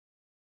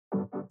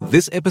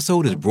This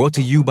episode is brought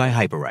to you by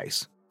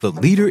Hyperice, the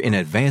leader in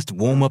advanced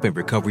warm-up and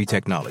recovery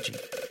technology.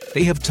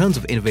 They have tons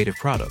of innovative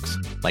products,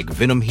 like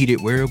Venom-heated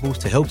wearables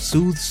to help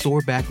soothe sore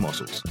back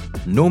muscles,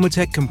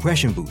 Normatec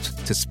compression boots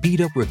to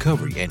speed up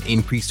recovery and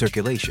increase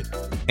circulation,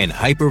 and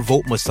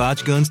Hypervolt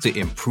massage guns to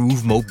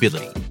improve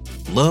mobility.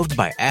 Loved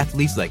by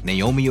athletes like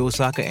Naomi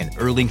Osaka and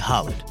Erling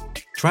Haaland.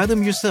 Try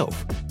them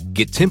yourself.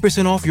 Get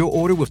 10% off your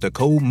order with the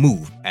code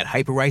MOVE at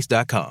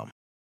Hyperice.com.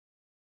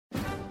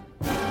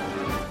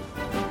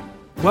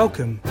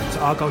 Welcome to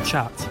Argyle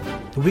Chat,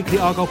 the weekly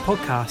Argyle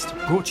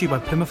podcast brought to you by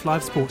Plymouth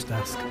Live Sports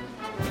Desk.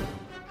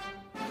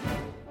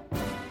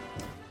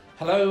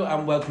 Hello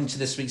and welcome to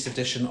this week's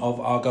edition of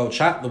Argyle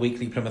Chat, the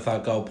weekly Plymouth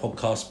Argyle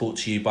podcast brought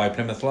to you by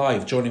Plymouth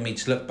Live. Joining me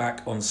to look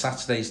back on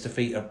Saturday's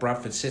defeat at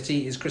Bradford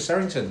City is Chris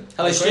Errington.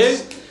 Hello,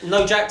 Chris. Stu.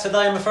 No Jack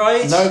today, I'm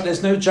afraid. No,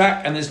 there's no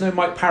Jack and there's no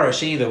Mike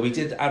Parrish either. We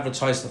did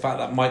advertise the fact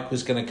that Mike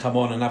was going to come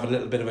on and have a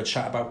little bit of a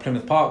chat about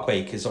Plymouth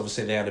Parkway because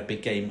obviously they had a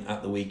big game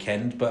at the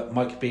weekend, but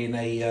Mike, being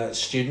a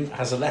student,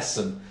 has a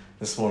lesson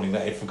this morning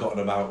that he'd forgotten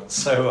about,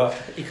 so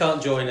he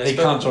can't join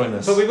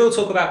us. But we will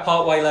talk about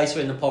Parkway later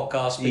in the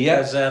podcast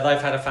because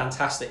they've had a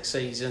fantastic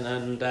season,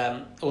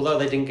 and although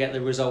they didn't get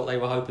the result they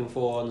were hoping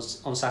for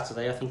on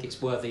Saturday, I think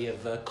it's worthy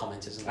of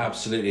comment, isn't it?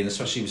 Absolutely, and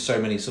especially with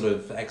so many sort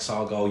of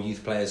ex-Argyle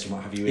youth players and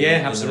what have you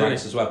in the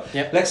ranks as well.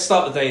 Yep. Let's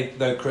start the day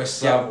though,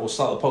 Chris, or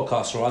start the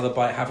podcast rather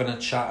by having a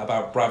chat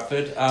about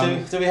Bradford.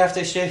 Do we have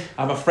to, Stu?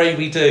 I'm afraid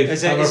we do. We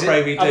do.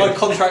 Am I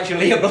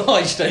contractually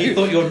obliged to? You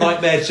thought your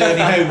nightmare journey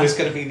home was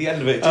going to be the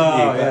end of it, didn't you?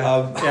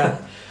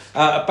 But,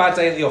 a bad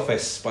day at the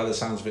office, by the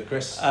sounds of it,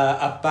 Chris.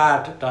 A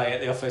bad day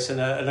at the office and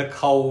a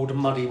cold,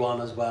 muddy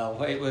one as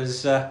well. It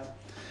was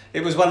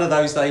one of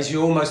those days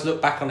you almost look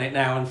back on it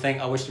now and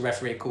think, I wish the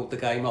referee had called the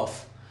game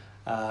off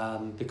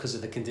because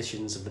of the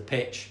conditions of the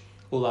pitch.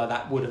 Although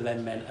that would have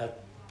then meant a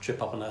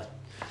trip up on a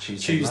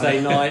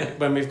Tuesday night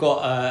when we've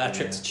got a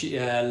trip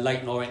to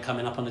Leyton Orient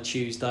coming up on a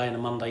Tuesday and a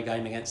Monday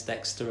game against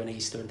Dexter and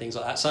Easter and things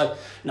like that. So,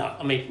 no,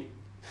 I mean,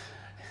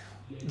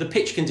 the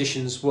pitch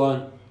conditions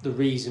weren't the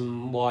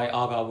reason why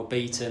Argyle were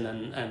beaten,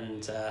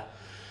 and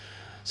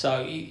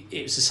so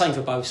it was the same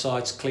for both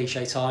sides,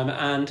 cliche time,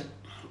 and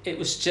it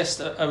was just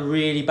a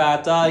really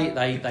bad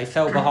day. They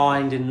fell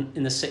behind in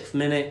the 6th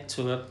minute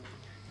to a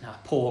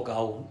poor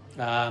goal.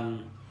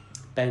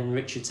 Ben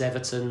Richards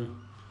Everton.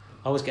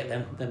 I always get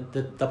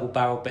the double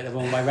barrel bit the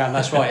wrong way around.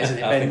 That's right, isn't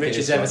it? Ben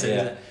Richards Everton,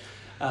 isn't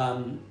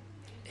it?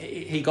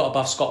 He got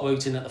above Scott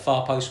Wooten at the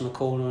far post from the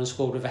corner and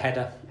scored with a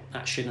header.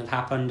 That shouldn't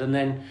have happened. And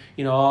then,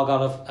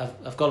 Argyle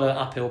have got an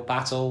uphill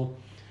battle.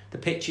 The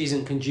pitch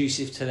isn't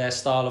conducive to their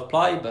style of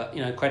play, but,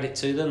 credit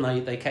to them.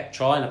 They kept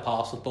trying to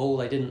pass the ball.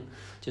 They didn't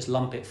just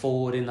lump it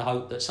forward in the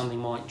hope that something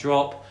might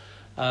drop.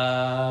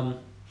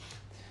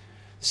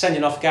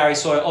 Sending off Gary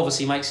Sawyer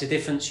obviously makes a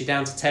difference. You're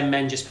down to 10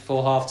 men just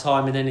before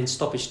half-time, and then in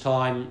stoppage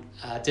time,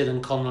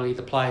 Dylan Connolly,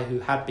 the player who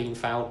had been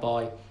fouled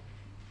by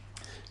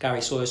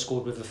Gary Sawyer,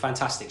 scored with a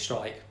fantastic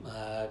strike.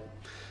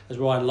 As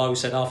Ryan Lowe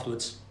said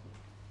afterwards,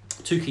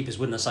 2 keepers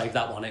wouldn't have saved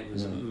that one. It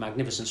was a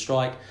magnificent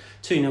strike.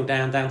 2-0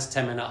 down to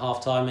 10 men at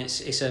half-time.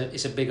 It's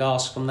a big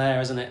ask from there,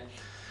 isn't it?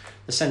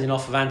 The sending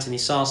off of Anthony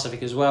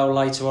Sarcevic as well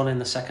later on in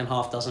the second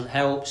half doesn't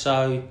help.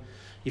 So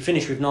you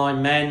finish with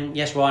 9 men.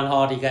 Yes, Ryan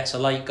Hardy gets a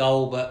late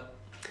goal, but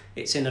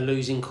it's in a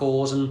losing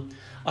cause. And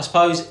I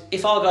suppose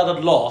if Argyle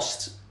had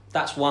lost,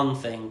 that's one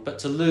thing. But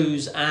to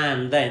lose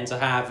and then to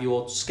have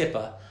your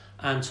skipper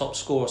and top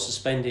scorer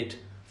suspended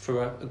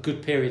for a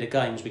good period of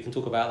games, we can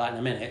talk about that in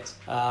a minute,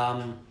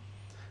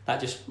 that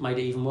just made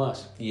it even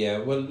worse. Yeah,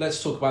 well,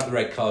 let's talk about the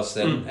red cards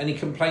then. Any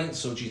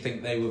complaints, or do you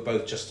think they were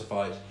both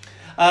justified?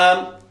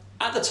 At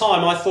the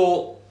time, I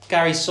thought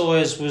Gary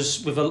Sawyer's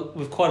was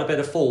with quite a bit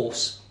of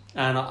force,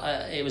 and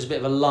it was a bit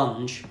of a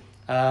lunge.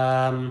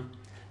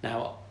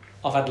 Now,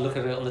 I've had a look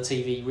at it on the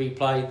TV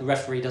replay. The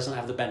referee doesn't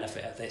have the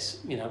benefit of this.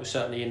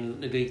 Certainly in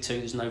League 2,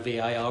 there's no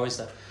VAR, is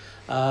there?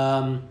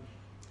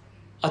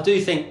 I do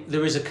think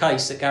there is a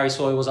case that Gary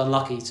Sawyer was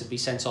unlucky to be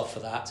sent off for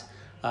that.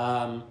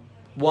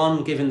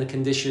 One, given the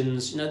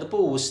conditions, the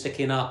ball was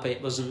sticking up,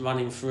 it wasn't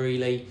running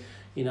freely.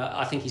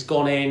 I think he's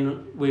gone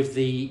in with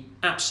the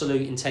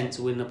absolute intent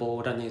to win the ball.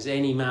 I don't think there's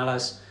any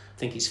malice. I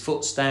think his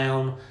foot's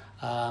down.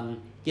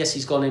 Yes,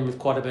 he's gone in with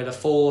quite a bit of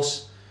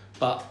force,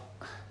 but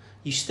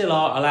you still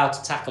are allowed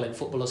to tackle in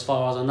football as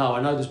far as I know.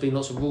 I know there's been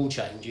lots of rule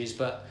changes,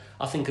 but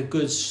I think a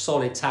good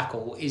solid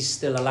tackle is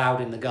still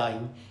allowed in the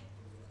game.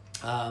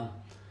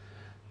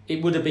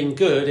 It would have been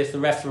good if the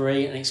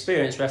referee, an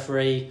experienced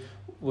referee,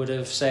 would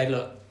have said,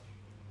 look,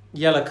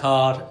 yellow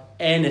card,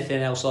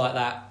 anything else like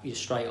that, you're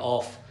straight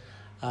off.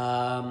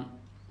 And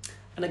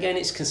again,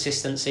 it's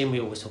consistency, and we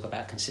always talk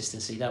about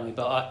consistency, don't we?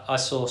 But I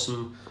saw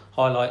some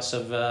highlights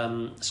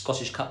of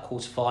Scottish Cup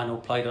quarter-final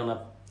played on an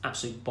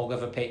absolute bog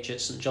of a pitch at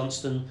St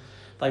Johnstone.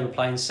 They were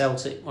playing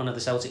Celtic. One of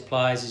the Celtic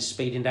players is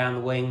speeding down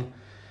the wing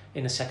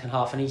in the second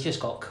half, and he just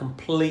got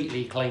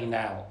completely cleaned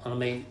out. And I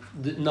mean,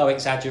 no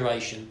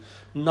exaggeration.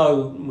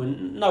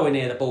 Nowhere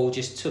near the ball,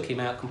 just took him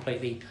out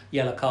completely,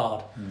 yellow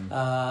card.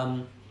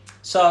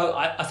 So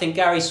I think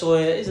Gary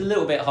Sawyer is a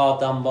little bit hard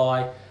done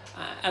by,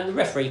 and the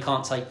referee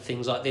can't take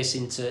things like this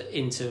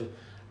into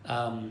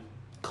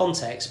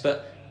context,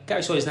 but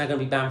Gary Sawyer is now going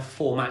to be banned for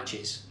 4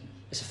 matches.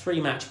 It's a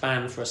 3-match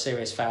ban for a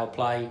serious foul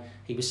play.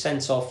 He was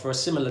sent off for a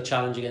similar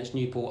challenge against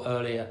Newport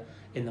earlier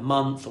in the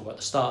month, or at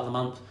the start of the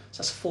month. So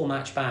that's a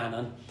 4-match ban,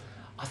 and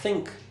I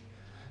think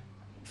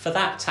for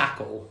that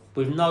tackle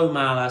with no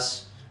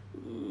malice,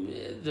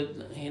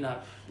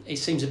 it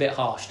seems a bit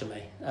harsh to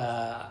me.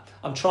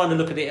 I'm trying to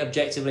look at it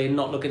objectively and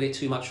not look at it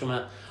too much from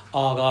an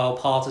Argyle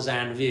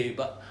partisan view,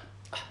 but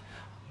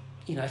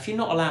if you're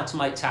not allowed to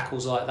make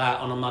tackles like that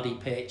on a muddy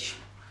pitch,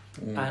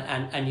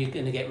 and you're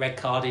going to get red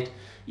carded,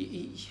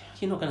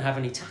 you're not going to have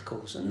any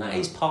tackles, and that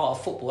is part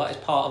of football. That is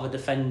part of a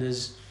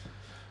defender's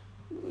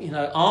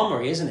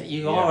armoury, isn't it?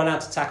 You are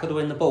allowed to tackle to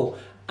win the ball.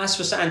 As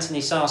for Anthony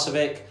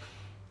Sarcevic,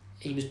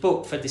 he was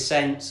booked for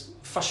dissent.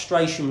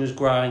 Frustration was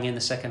growing in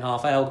the second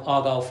half.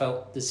 Argyle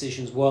felt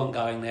decisions weren't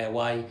going their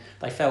way.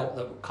 They felt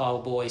that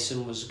Kyle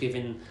Boyson was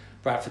giving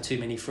Bradford too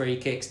many free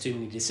kicks, too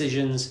many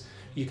decisions.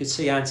 You could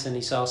see Anthony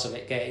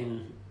Sarcevic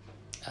getting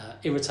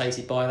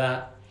irritated by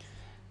that.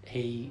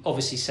 He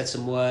obviously said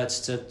some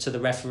words to the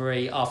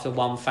referee after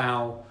one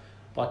foul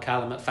by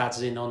Callum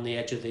McFadzean on the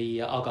edge of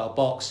the Argyle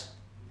box.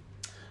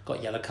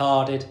 Got yellow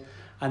carded.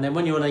 And then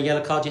when you're on a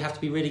yellow card, you have to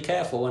be really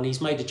careful. And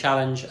he's made a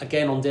challenge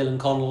again on Dylan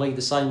Connolly,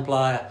 the same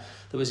player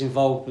that was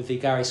involved with the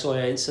Gary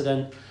Sawyer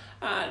incident.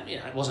 And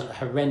it wasn't a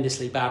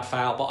horrendously bad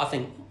foul, but I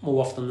think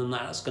more often than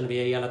that, it's going to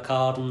be a yellow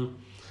card. And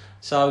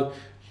so,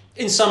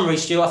 in summary,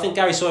 Stu, I think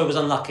Gary Sawyer was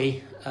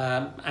unlucky.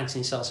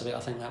 Anthony Sarcevic, I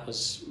think that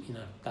was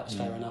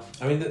fair enough.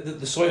 I mean,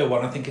 the Sawyer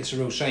one, I think it's a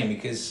real shame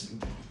because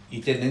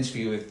you did an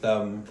interview with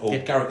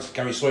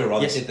Gary Sawyer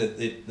rather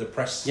did the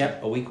press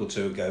a week or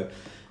two ago,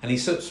 and he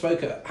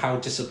spoke at how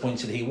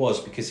disappointed he was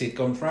because he'd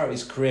gone throughout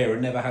his career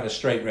and never had a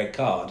straight red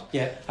card.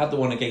 Yeah, had the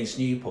one against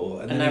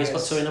Newport, and now he's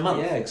got 2 in a month.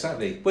 Yeah,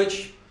 exactly.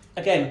 Which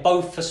again,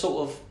 both for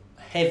sort of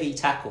heavy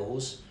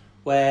tackles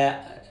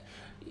where.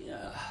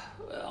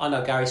 I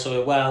know Gary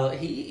Sawyer well.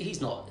 He's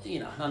not,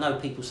 I know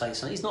people say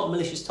something. He's not a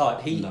malicious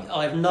type.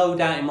 I have no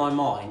doubt in my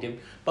mind, in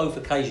both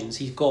occasions,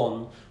 he's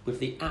gone with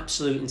the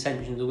absolute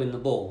intention to win the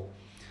ball.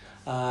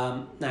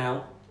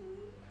 Now,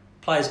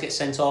 players get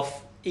sent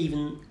off,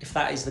 even if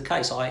that is the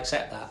case, I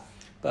accept that.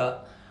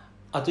 But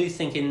I do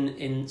think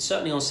in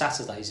certainly on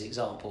Saturday's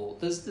example,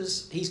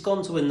 he's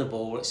gone to win the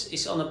ball.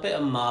 It's on a bit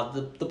of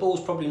mud. The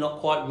ball's probably not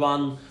quite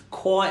run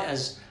quite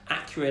as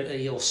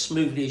accurately or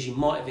smoothly as you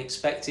might have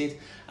expected,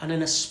 and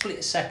in a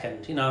split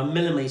second, a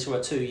millimetre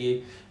or two,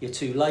 you're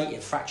too late, you're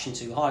a fraction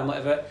too high, and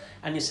whatever,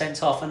 and you're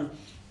sent off. And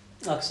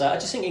like I say, I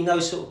just think in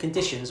those sort of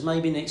conditions,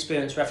 maybe an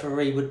experienced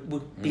referee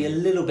would be a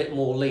little bit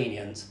more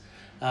lenient,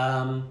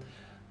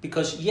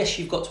 because yes,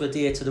 you've got to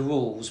adhere to the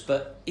rules,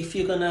 but if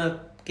you're going to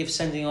give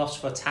sending offs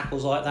for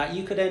tackles like that,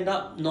 you could end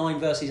up 9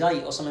 versus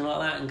 8 or something like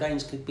that, and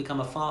games could become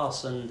a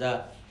farce. And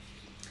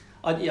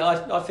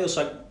I feel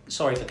so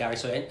sorry for Gary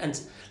Sawyer. And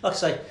like I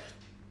say,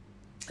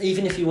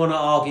 even if you want to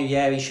argue,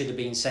 he should have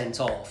been sent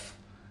off,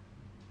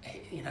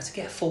 to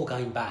get a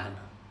 4-game ban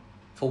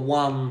for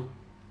one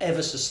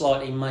ever so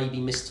slightly maybe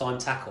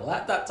mistimed tackle,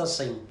 that does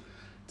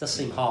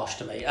seem harsh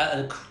to me at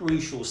a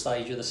crucial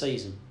stage of the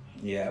season.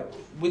 Yeah,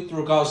 with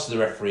regards to the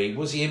referee,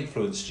 was he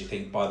influenced, do you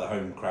think, by the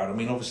home crowd? I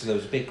mean, obviously there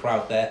was a big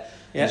crowd there.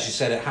 Yeah. As you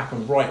said, it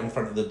happened right in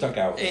front of the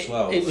dugout as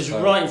well. It was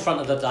right in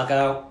front of the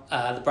dugout,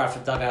 the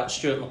Bradford dugout.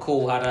 Stuart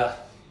McCall had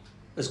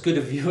as good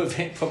a view of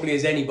it probably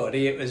as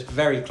anybody. It was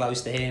very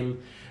close to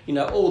him.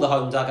 All the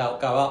home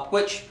dugout go up,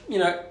 which,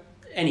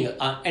 any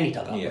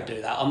dugout would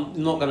do that.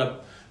 I'm not going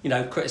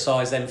to,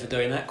 criticise them for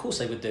doing that. Of course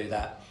they would do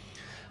that.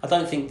 I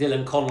don't think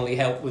Dylan Connolly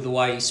helped with the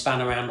way he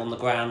span around on the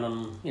ground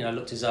and,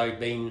 looked as though he'd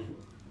been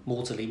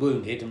mortally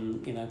wounded,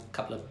 and a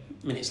couple of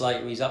minutes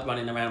later he's up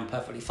running around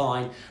perfectly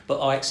fine.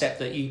 But I accept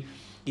that you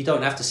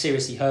don't have to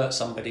seriously hurt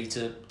somebody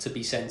to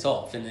be sent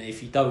off, and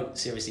if you don't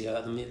seriously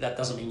hurt them, that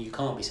doesn't mean you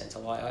can't be sent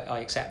off. I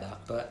accept that,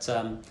 but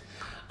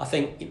I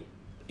think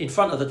in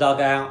front of the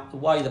dugout, the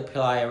way the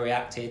player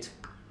reacted,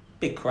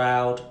 big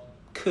crowd,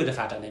 could have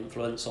had an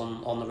influence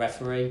on the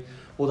referee.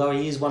 Although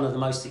he is one of the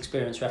most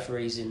experienced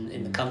referees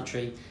in the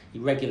country, he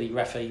regularly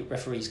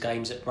referees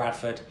games at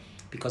Bradford,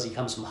 because he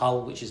comes from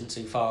Hull, which isn't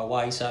too far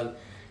away, so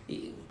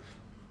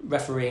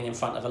refereeing in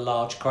front of a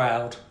large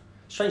crowd.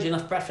 Strangely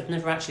enough, Bradford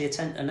never actually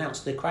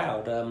announced the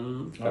crowd.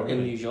 Very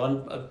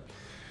unusual.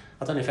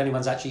 I don't know if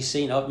anyone's actually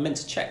seen it. I meant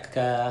to check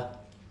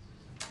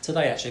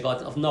today, actually,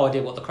 but I've no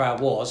idea what the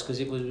crowd was, because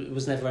it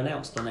was never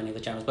announced on any of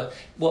the channels. But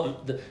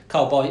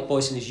Carl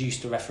Boyson is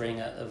used to refereeing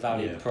a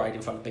Valiant parade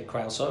in front of big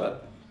crowds, so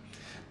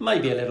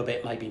maybe a little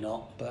bit, maybe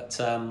not. But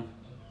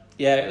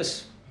it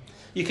was...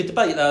 You could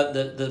debate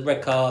the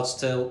red cards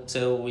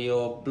till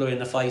you're blue in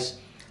the face.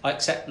 I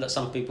accept that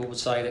some people would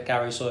say that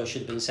Gary Sawyer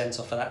should have been sent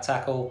off for that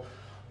tackle.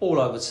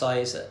 All I would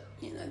say is that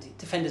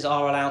defenders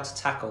are allowed to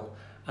tackle,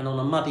 and on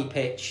a muddy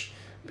pitch,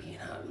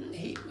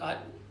 I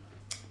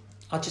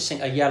just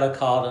think a yellow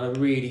card and a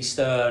really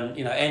stern,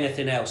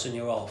 anything else and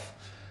you're off,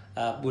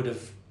 would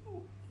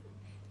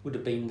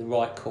have been the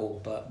right call.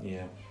 But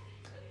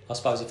I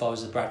suppose if I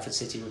was a Bradford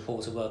City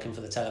reporter working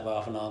for the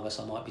Telegraph and Argos,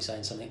 I might be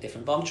saying something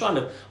different. But I'm trying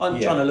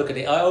to look at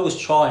it. I always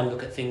try and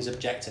look at things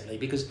objectively,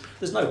 because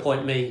there's no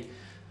point me,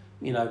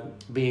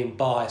 being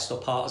biased or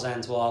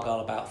partisan to Argyle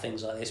about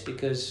things like this,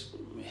 because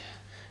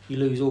you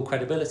lose all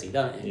credibility,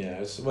 don't you? Yeah,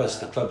 it's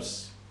the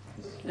club's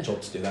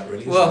job to do that,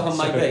 really. Well,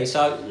 maybe.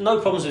 So no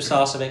problems with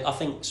Sarcevic. I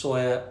think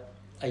Sawyer,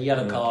 a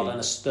yellow card and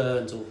a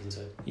stern talking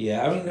to.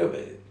 Yeah, I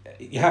mean,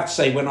 you have to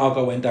say, when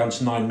Argyle went down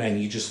to 9 men,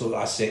 you just thought,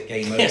 that's it,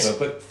 game Yes. over.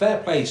 But fair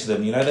play to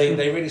them,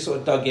 they really sort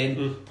of dug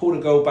in, pulled a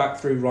goal back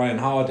through Ryan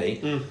Hardy,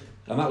 and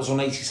that was on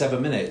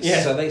 87 minutes.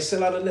 Yeah. So they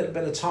still had a little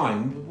bit of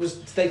time. Did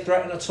they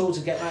threaten at all to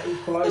get that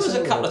equaliser? There was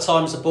a couple of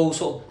times the ball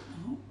sort of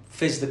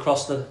fizzed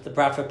across the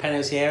Bradford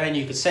penalty area, and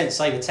you could sense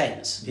they were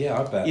tense.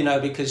 Yeah, I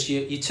bet. Because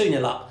you're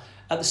 2-0 up.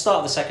 At the start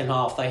of the second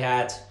half, they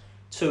had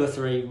 2 or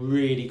 3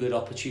 really good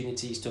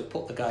opportunities to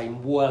put the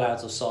game well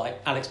out of sight.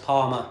 Alex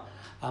Palmer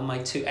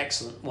made 2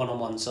 excellent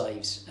one-on-one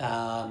saves.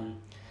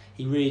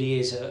 He really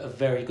is a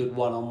very good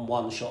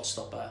one-on-one shot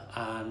stopper,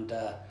 and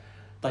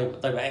they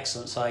were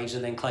excellent saves.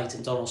 And then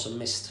Clayton Donaldson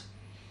missed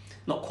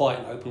not quite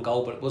an open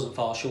goal, but it wasn't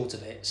far short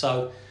of it.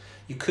 So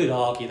you could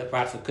argue that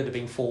Bradford could have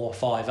been 4 or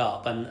 5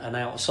 up and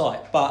out of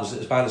sight. But was it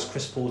as bad as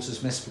Chris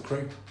Porter's miss for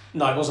Crewe?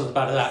 No, it wasn't as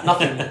bad as that.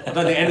 Nothing. I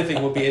don't think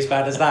anything would be as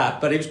bad as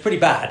that, but it was pretty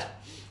bad.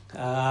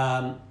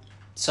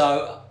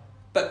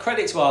 But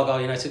credit to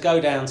Argyle, to go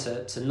down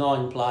to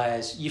 9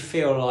 players, you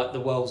feel like the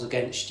world's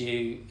against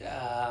you,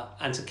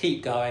 and to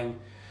keep going.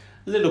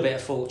 A little bit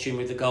of fortune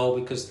with the goal,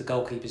 because the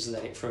goalkeeper's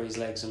let it through his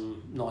legs,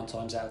 and 9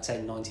 times out of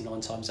 10,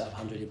 99 times out of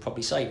 100, he'd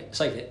probably save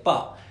it.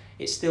 But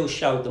it still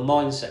showed the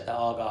mindset that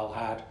Argyle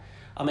had.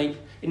 I mean,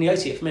 in the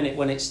 80th minute,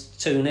 when it's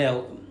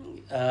 2-0,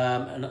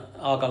 and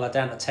Argyle are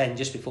down to 10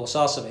 just before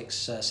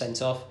Sarcevic's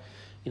sent off,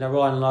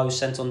 Ryan Lowe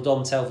sent on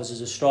Dom Telfers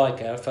as a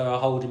striker for a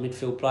holding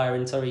midfield player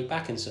in Tariq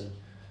Backinson.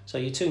 So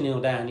you're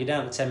 2-0 down, you're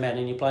down to 10 men,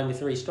 and you're playing with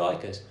 3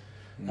 strikers.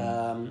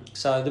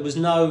 So there was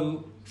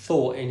no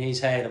thought in his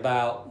head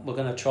about, we're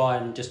going to try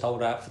and just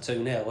hold out for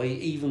 2-0.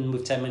 Even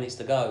with 10 minutes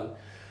to go,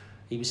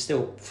 he was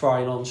still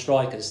throwing on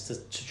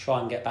strikers to try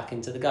and get back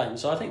into the game.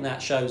 So I think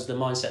that shows the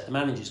mindset the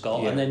manager's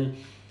got, and then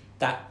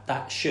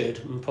that should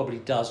and probably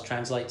does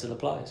translate to the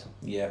players.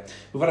 Yeah,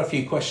 we've had a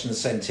few questions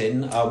sent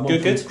in.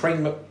 Good. Craig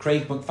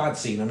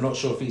McFadzean. I'm not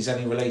sure if he's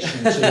any relation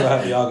to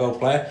the Argyle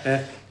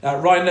player.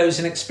 Ryan knows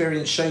an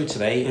experienced show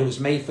today. It was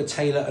made for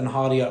Taylor and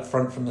Hardy up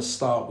front from the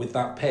start with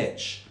that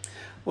pitch.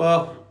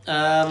 Well,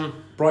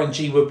 Brian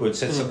G. Woodward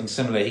said something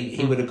similar.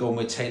 He would have gone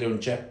with Taylor and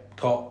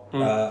Jepcott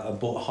and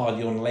brought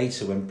Hardy on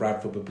later when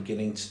Bradford were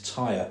beginning to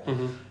tire.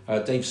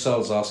 Dave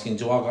Searle's asking,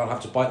 do Argyle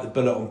have to bite the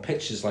bullet on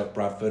pitches like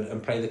Bradford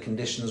and play the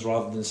conditions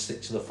rather than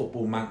stick to the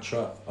football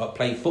mantra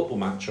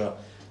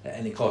at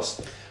any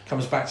cost?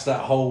 Comes back to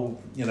that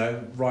whole,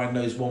 Ryan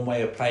knows one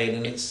way of playing,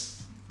 and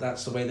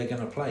that's the way they're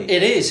going to play.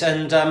 It is,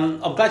 and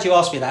I'm glad you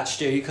asked me that,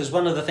 Stu, because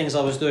one of the things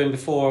I was doing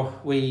before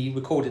we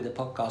recorded the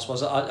podcast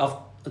was I've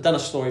done a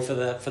story for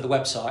the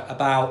website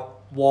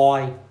about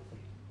why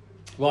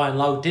Ryan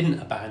Lowe didn't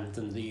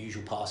abandon the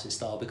usual passing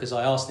style, because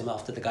I asked him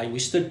after the game. We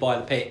stood by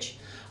the pitch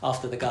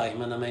after the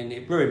game, and I mean,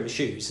 it ruined my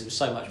shoes. There was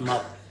so much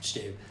mud,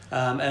 Stu.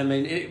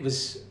 It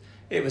was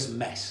a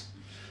mess.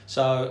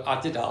 So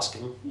I did ask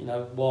him,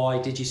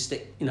 why did you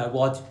stick?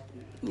 Why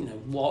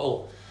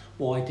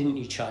didn't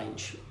you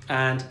change?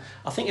 And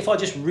I think if I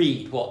just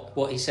read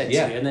what he said to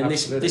you, and then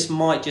this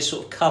might just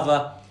sort of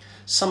cover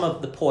some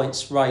of the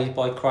points raised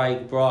by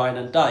Craig, Brian,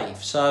 and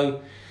Dave.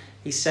 So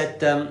he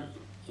said,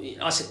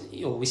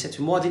 we said to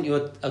him, why didn't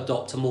you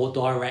adopt a more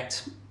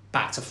direct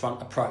back to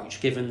front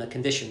approach given the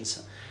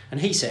conditions? And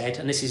he said,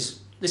 and this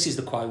is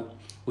the quote,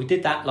 we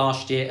did that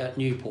last year at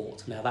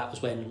Newport. Now that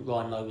was when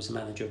Ryan Lowe was the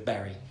manager of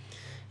Bury.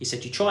 He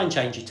said, you try and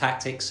change your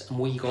tactics and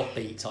we got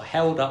beat. I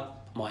held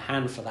up my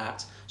hand for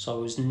that, so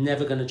I was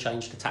never going to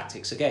change the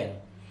tactics again.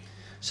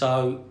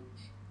 So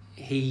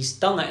he's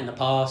done that in the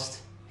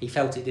past. He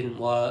felt it didn't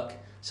work,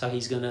 so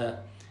he's going to,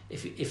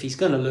 if he's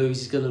going to lose,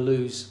 he's going to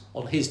lose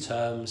on his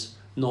terms,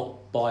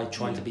 not by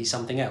trying to be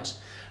something else.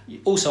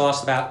 You also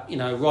asked about,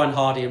 Ryan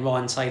Hardy and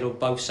Ryan Taylor were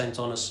both sent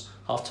on as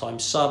half-time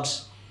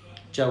subs.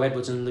 Joe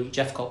Edwards and Luke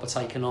Jeffcott were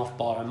taken off.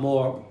 Byron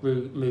Moore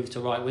moved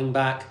to right wing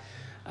back.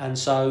 And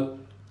so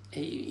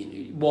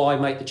why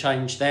make the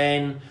change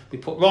then? We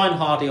put Ryan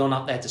Hardy on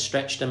up there to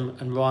stretch them,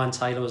 and Ryan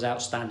Taylor was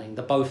outstanding.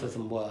 The both of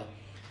them were.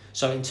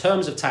 So in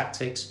terms of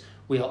tactics,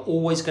 we are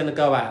always going to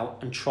go out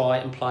and try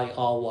and play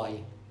our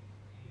way.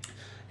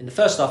 In the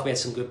first half, we had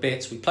some good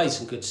bits. We played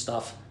some good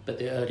stuff, but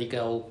the early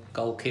goal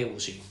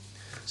kills you.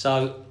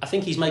 So I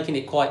think he's making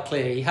it quite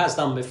clear. He has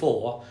done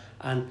before,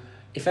 and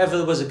if ever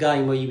there was a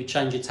game where you would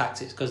change your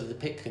tactics because of the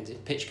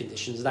pitch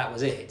conditions, that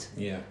was it.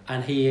 Yeah.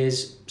 And he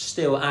is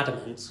still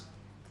adamant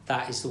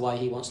that is the way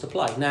he wants to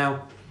play.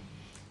 Now,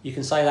 you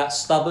can say that's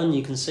stubborn,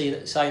 you can say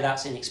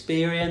that's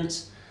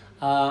inexperience,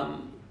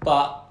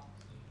 but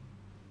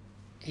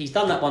he's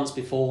done that once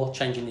before,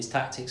 changing his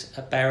tactics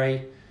at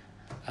Bury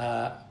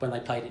when they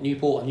played at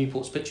Newport. And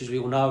Newport's pitch, as we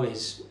all know,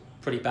 is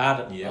pretty bad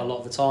a lot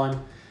of the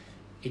time.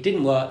 It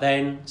didn't work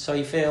then, so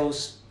he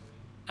feels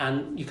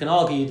And you can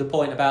argue the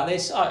point about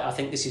this. I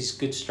think this is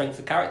good strength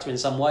of character in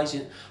some ways.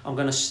 I'm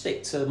going to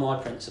stick to my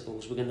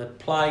principles. We're going to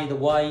play the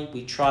way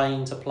we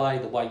train to play,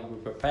 the way we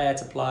prepare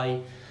to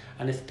play.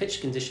 And if the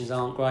pitch conditions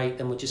aren't great,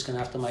 then we're just going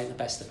to have to make the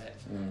best of it.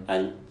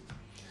 And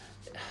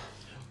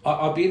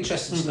I'd be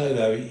interested to know,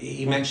 though,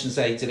 he mentions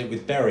that he did it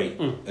with Bury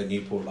at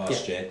Newport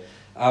last year.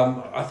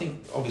 I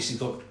think obviously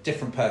got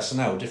different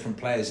personnel, different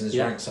players in his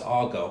ranks at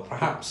Argyle.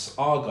 Perhaps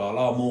Argyle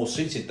are more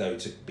suited though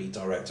to be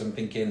direct. I'm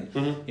thinking,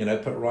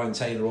 put Ryan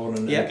Taylor on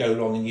and go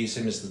along and use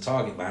him as the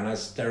target man,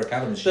 as Derek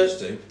Adams used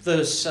to.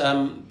 There's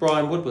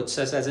Brian Woodward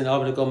says, as in I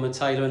would have gone with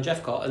Taylor and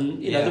Jeffcott,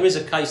 and there is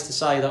a case to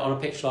say that on a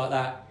pitch like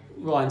that,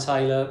 Ryan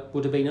Taylor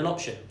would have been an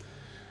option.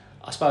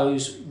 I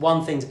suppose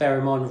one thing to bear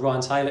in mind with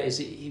Ryan Taylor is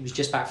he was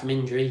just back from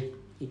injury.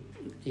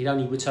 He'd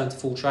only returned to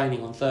full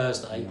training on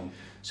Thursday.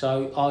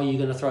 So are you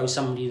going to throw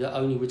somebody that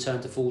only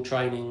returned to full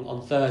training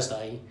on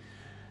Thursday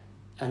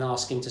and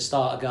ask him to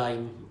start a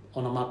game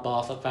on a mud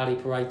bath at Valley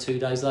Parade 2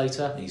 days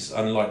later? He's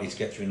unlikely to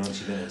get through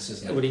 90 minutes,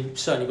 isn't he? Well, he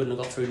certainly wouldn't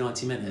have got through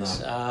 90 minutes.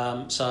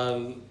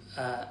 No.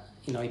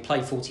 He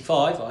played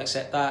 45, I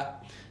accept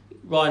that.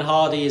 Ryan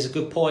Hardy is a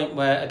good point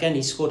where, again,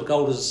 he scored a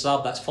goal as a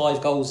sub. That's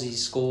 5 goals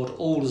he's scored,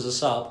 all as a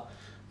sub.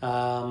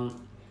 And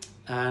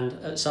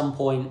at some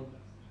point,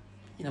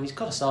 he's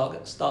got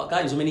to start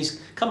games. I mean, he's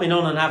coming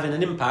on and having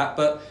an impact,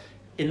 but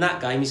in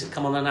that game, he's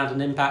come on and had an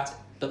impact,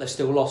 but they've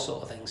still lost,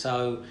 sort of thing.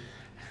 So,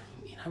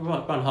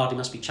 Ryan Hardy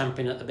must be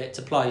champing at the bit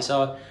to play.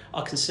 So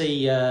I can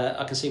see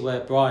where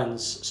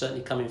Brian's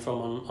certainly coming from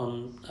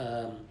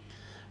on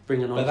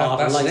bringing on Hardy. But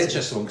that's an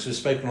interesting one because we've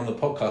spoken on the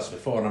podcast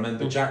before, and I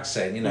remember Jack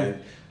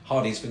saying,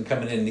 Hardy's been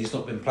coming in and he's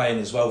not been playing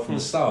as well from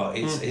the start.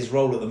 His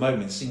role at the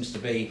moment seems to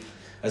be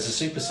as a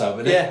super sub,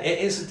 and it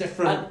is a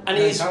different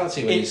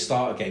mentality when you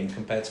start a game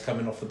compared to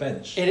coming off the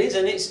bench. It is,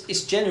 and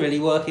it's generally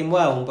working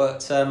well,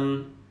 but at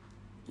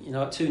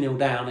 2-0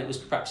 down, it was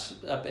perhaps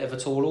a bit of a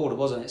tall order,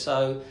 wasn't it?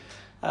 So,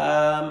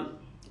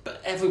 but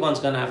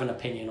everyone's going to have an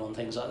opinion on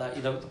things like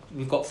that.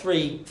 We've got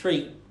three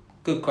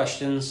good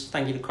questions.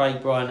 Thank you to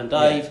Craig, Brian, and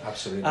Dave. Yeah,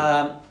 absolutely.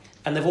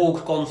 And they've all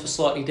gone for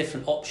slightly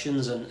different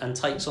options and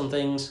takes on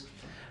things.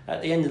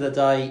 At the end of the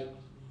day,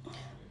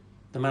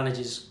 the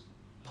manager's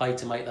paid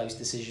to make those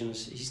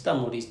decisions. He's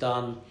done what he's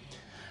done.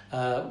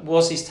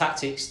 Was his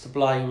tactics to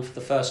blame for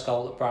the first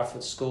goal that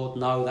Bradford scored?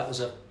 No, that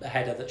was a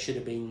header that should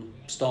have been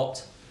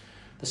stopped.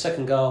 The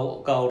second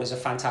goal is a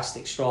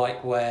fantastic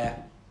strike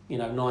where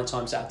 9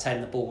 times out of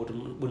 10 the ball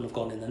wouldn't have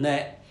gone in the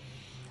net.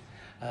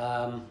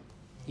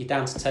 You're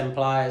down to 10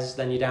 players,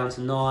 then you're down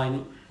to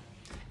 9.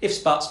 Ifs,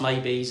 buts,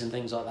 maybes and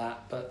things like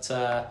that. But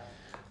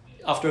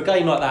after a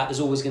game like that, there's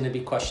always going to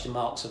be questions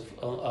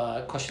of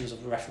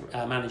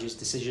managers'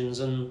 decisions,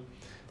 and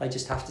they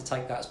just have to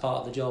take that as part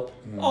of the job.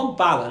 On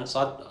balance,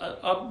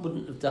 I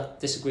wouldn't have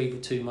disagreed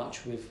with too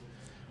much with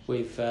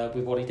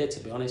what he did, to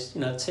be honest.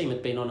 The team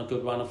had been on a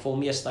good run of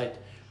form. Yes, they'd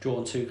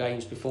drawn 2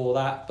 games before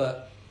that,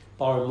 but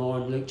Byron Moore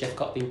and Luke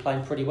Jeffcott have been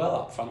playing pretty well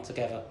up front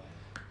together.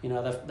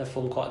 They've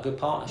formed quite a good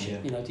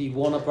partnership. Yeah. Do you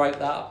want to break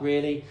that up,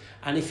 really?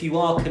 And if you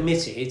are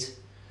committed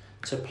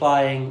to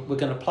playing, we're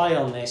going to play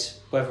on this,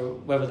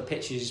 whether the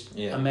pitch is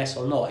a mess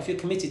or not. If you're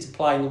committed to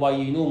playing the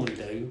way you normally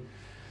do,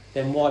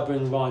 then why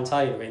bring Ryan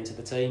Taylor into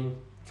the team,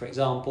 for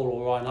example,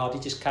 or Ryan Hardy?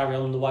 Just carry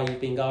on the way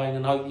you've been going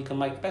and hope you can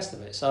make the best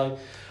of it. So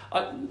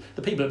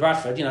the people at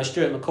Bradford,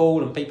 Stuart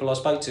McCall and people I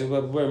spoke to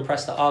were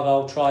impressed that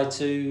Argyle tried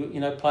to,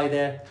 play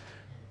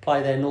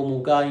their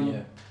normal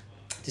game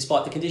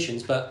despite the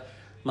conditions. But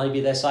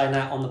maybe they're saying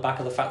that on the back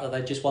of the fact that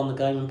they just won the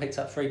game and picked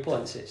up 3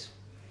 points.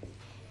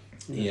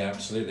 Yeah,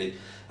 absolutely.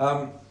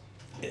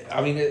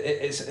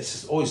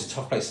 It's always a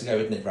tough place to go,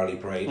 isn't it, Valley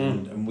Parade?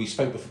 And we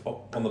spoke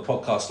on the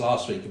podcast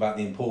last week about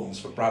the importance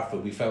for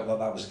Bradford. We felt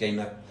that was a game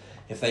that,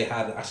 if they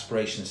had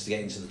aspirations to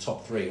get into the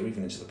top 3 or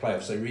even into the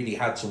playoffs, they really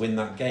had to win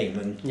that game.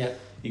 And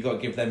you've got to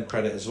give them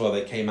credit as well.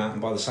 They came out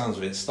and, by the sounds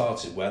of it,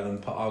 started well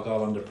and put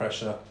Argyle under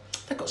pressure.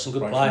 They've got some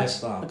good players.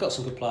 They've got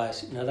some good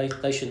players.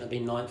 They shouldn't have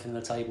been 9th in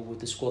the table with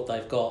the squad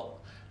they've got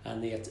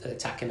and the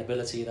attacking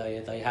ability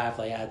they have.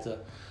 They had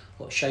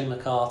Shane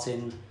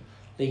McCartin,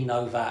 Lee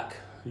Novak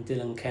and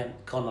Dylan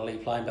Connolly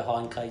playing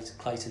behind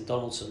Clayton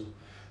Donaldson,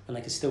 and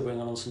they could still bring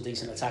on some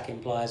decent attacking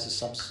players as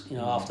subs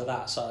after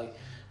that. So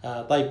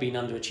they've been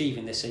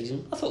underachieving this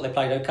season. I thought they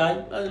played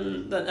okay,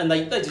 and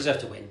they deserve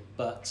to win,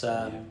 but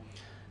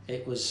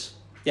it was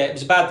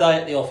a bad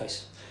day at the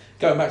office.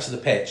 Going back to the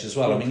pitch as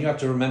well, I mean, you have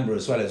to remember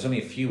as well, it was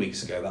only a few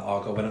weeks ago that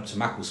Argyle went up to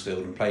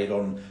Macclesfield and played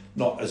on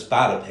not as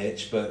bad a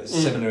pitch, but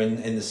similar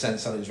in the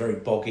sense that it was very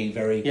boggy,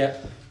 very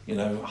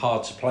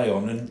hard to play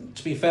on. And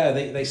to be fair,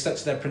 they stuck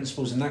to their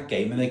principles in that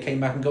game and they came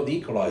back and got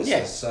the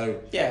equaliser.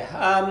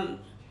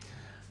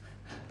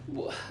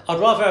 I'd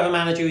rather have a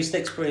manager who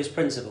sticks to his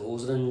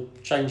principles than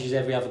changes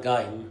every other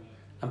game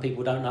and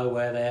people don't know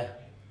whether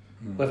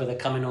they're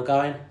coming or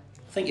going.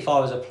 I think if I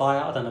was a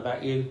player, I don't know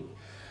about you,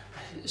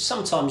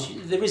 sometimes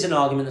there is an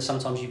argument that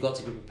sometimes you've got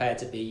to be prepared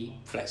to be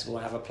flexible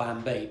and have a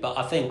plan B. But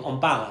I think on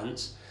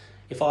balance,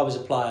 if I was a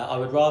player, I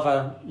would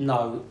rather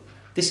know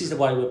this is the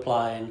way we're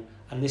playing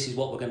and this is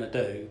what we're going to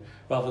do,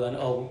 rather than,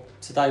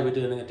 today we're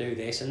going to do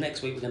this, and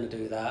next week we're going to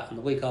do that, and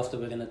the week after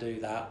we're going to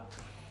do that.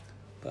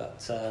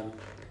 But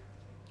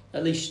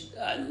at least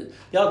the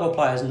Argyle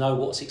players know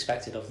what's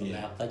expected of them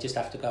now. They just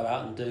have to go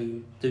out and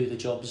do the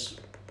jobs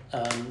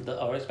that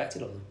are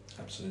expected of them.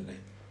 Absolutely.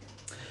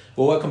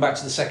 Well, welcome back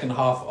to the second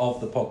half of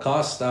the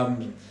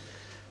podcast.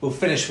 We'll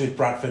finish with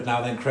Bradford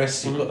now then,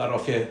 Chris. You've got that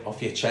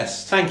off your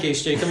chest. Thank you,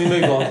 Stu. Can we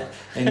move on?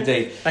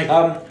 Indeed. Thank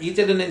you. You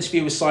did an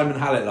interview with Simon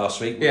Hallett last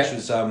week, which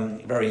was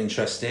very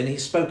interesting. He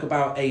spoke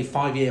about a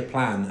 5-year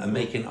plan and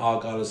making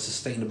Argyle a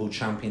sustainable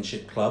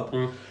championship club.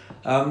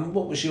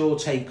 What was your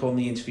take on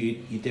the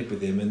interview you did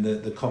with him and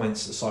the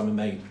comments that Simon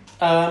made?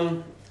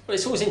 Well,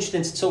 it's always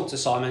interesting to talk to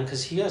Simon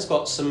because he has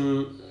got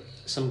some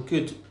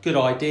good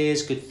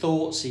ideas, good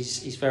thoughts.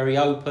 He's very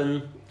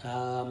open,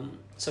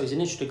 so he's an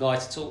interesting guy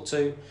to talk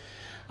to.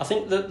 I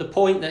think that the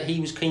point that he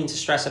was keen to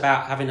stress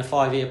about having a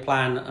 5-year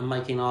plan and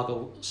making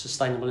Argyle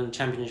sustainable in the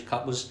Championship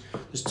Cup was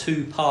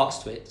two parts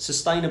to it: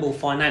 sustainable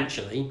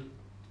financially,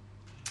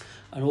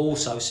 and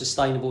also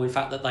sustainable in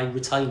fact that they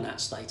retain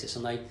that status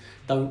and they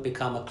don't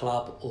become a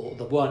club, or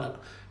they weren't a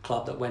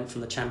club that went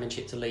from the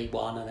Championship to League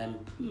One and then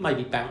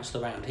maybe bounced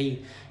around.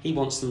 He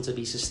wants them to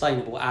be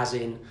sustainable, as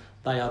in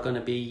they are going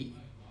to be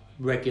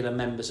regular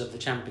members of the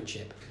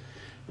Championship.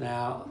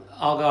 Now,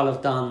 Argyle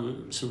have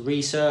done some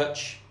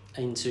research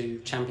into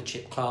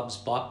Championship clubs,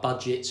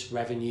 budgets,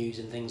 revenues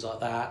and things like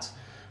that,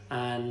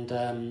 and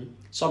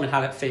Simon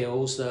Hallett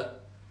feels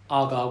that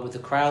Argyle, with the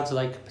crowds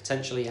they could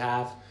potentially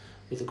have,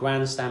 with the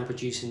grandstand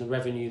producing the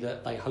revenue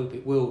that they hope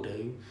it will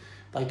do,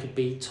 they could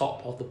be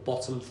top of the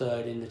bottom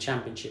third in the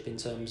Championship in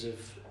terms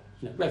of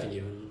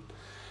revenue. And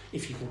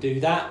if you can do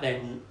that,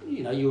 then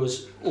you're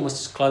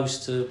almost as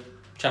close to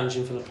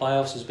challenging for the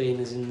playoffs as being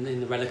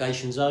in the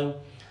relegation zone.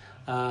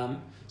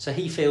 So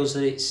he feels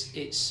that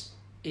it's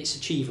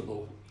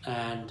achievable.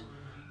 And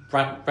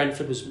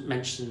Brentford was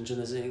mentioned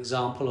as an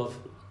example of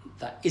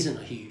that isn't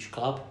a huge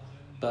club,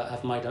 but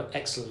have made an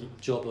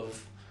excellent job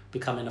of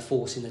becoming a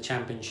force in the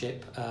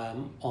Championship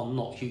on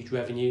not huge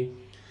revenue.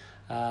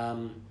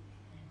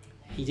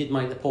 He did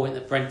make the point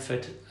that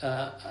Brentford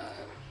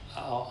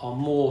are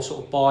more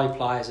sort of buy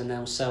players and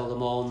then sell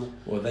them on.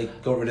 Well, they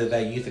got rid of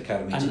their youth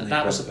academy, and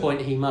that was the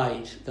point he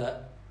made,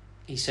 that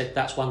he said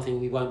that's one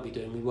thing we won't be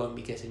doing. We won't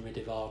be getting rid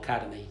of our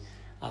academy.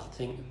 I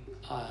think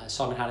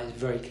Simon Hallett is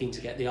very keen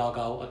to get the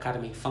Argyle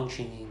Academy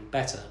functioning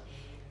better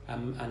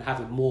and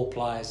having more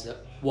players that,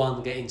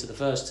 one, get into the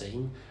first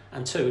team,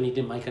 and two, and he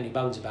didn't make any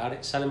bones about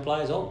it, selling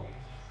players on.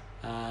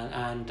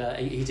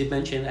 He did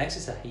mention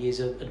Exeter. He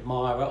is an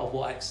admirer of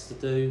what Exeter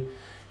do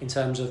in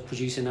terms of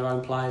producing their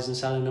own players and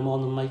selling them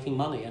on and making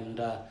money. And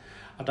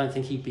I don't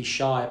think he'd be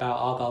shy about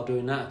Argyle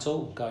doing that at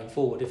all going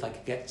forward if they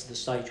could get to the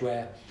stage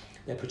where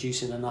they're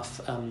producing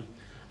enough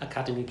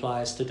academy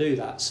players to do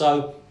that.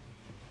 So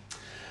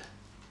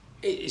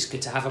it's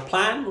good to have a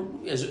plan.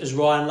 As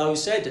Ryan Lowe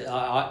said,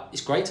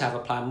 it's great to have a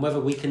plan. Whether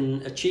we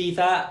can achieve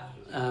that,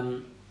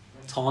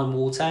 time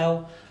will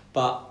tell.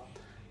 But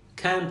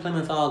can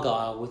Plymouth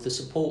Argyle, with the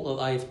support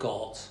that they've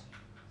got,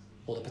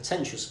 or the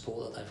potential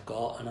support that they've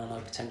got, and I know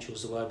potential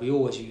is the word we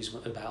always use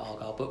about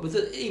Argyle,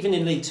 but even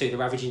in League Two,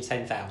 they're averaging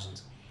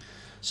 10,000.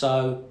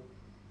 So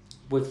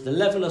with the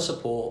level of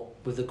support,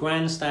 with the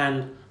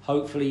grandstand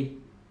hopefully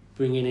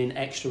bringing in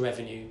extra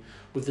revenue,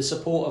 with the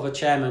support of a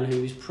chairman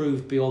who's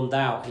proved beyond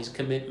doubt his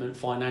commitment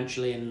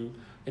financially and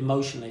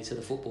emotionally to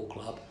the football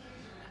club,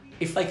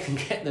 if they can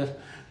get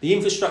the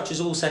infrastructure's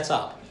all set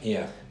up.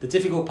 Yeah. The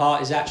difficult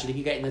part is actually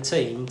getting the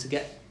team to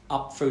get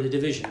up through the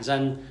divisions.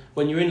 And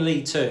when you're in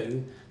League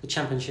Two, the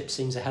Championship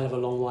seems a hell of a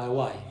long way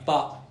away.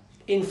 But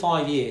in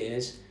 5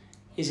 years,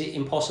 is it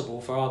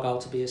impossible for Argyle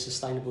to be a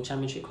sustainable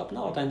Championship club?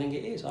 No, I don't think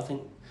it is. I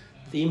think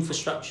the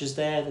infrastructure's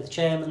there, the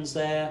chairman's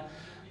there,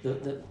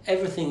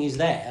 everything is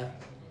there,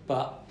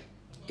 but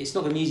it's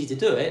not going to be easy to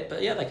do it.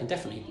 But yeah, they can.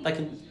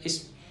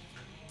 It's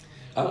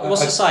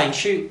what's the saying?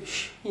 Shoot.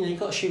 You've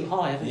got to shoot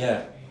high, haven't you?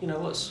 Yeah.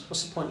 What's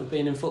the point of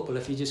being in football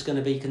if you're just going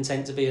to be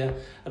content to be a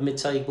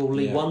mid-table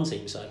League One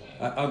team? So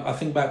I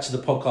think back to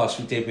the podcast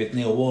we did with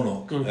Neil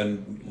Warnock,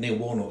 and Neil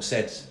Warnock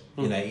said,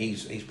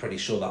 he's pretty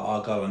sure that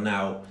Argyle are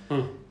now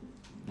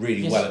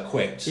really well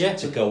equipped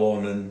to go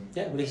on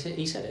and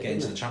he said it, get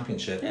into the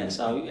Championship. Yeah,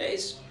 so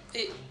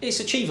it's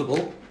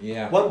achievable.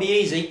 Yeah, won't be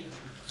easy,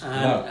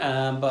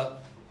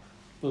 but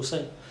we'll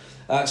see.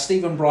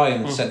 Stephen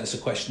Bryan sent us a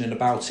question in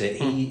about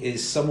it. He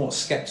is somewhat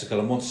sceptical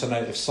and wants to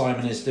know if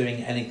Simon is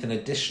doing anything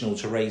additional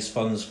to raise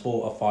funds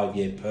for a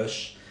 5-year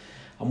push,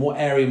 and what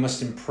area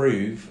must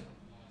improve,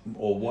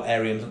 or what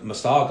area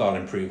must Argyle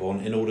improve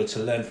on in order to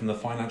learn from the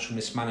financial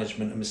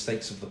mismanagement and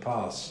mistakes of the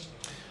past.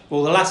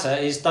 Well, the latter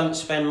is don't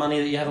spend money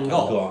that you haven't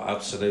got.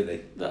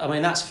 Absolutely. I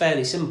mean, that's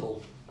fairly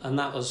simple, and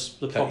that was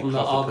the problem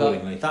that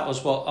Argyle. That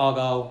was what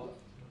Argyle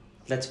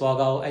led to.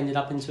 Argyle ended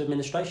up into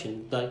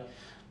administration.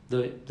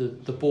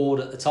 The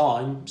board at the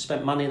time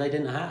spent money they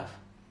didn't have,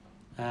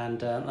 and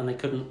they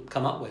couldn't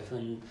come up with.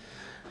 And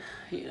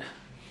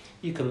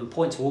you can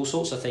point to all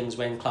sorts of things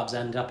when clubs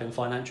end up in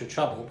financial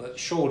trouble, but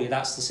surely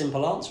that's the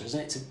simple answer, isn't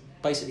it?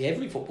 basically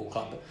every football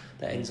club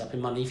that ends up in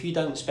money. If you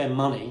don't spend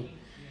money,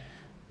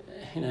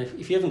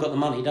 if you haven't got the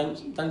money,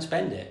 don't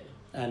spend it.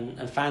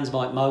 And fans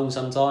might moan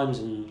sometimes,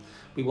 and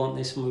we want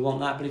this and we want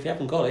that, but if you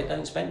haven't got it,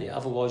 don't spend it.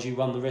 Otherwise, you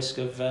run the risk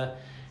of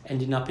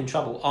ending up in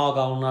trouble.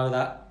 Argyle know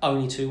that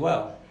only too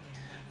well.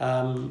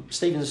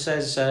 Stephen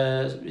says,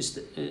 is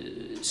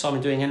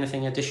Simon doing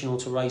anything additional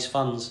to raise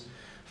funds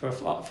for a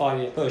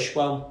 5-year push?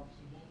 Well,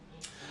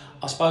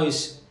 I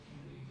suppose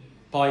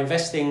by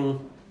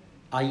investing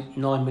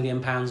 £8-9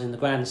 million in the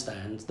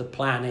grandstand, the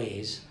plan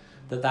is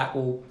that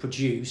will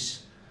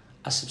produce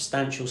a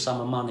substantial sum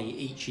of money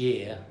each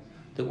year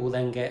that will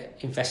then get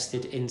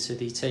invested into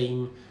the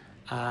team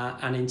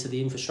and into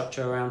the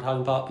infrastructure around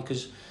Home Park,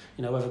 because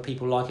whether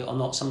people like it or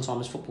not,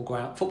 sometimes football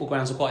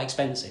grounds are quite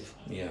expensive.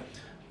 Yeah,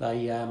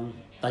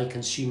 they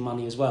consume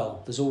money as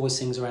well. There's always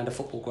things around a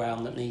football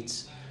ground that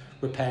needs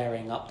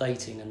repairing,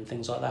 updating, and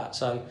things like that.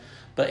 So,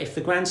 but if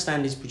the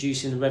grandstand is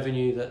producing the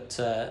revenue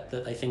that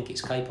they think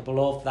it's capable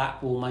of,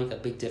 that will make a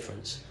big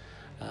difference.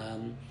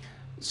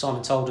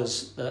 Simon told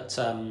us that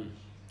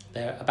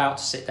they're about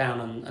to sit down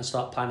and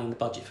start planning the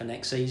budget for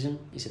next season.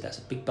 He said that's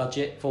a big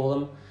budget for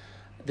them.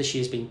 This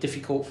year's been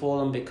difficult for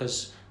them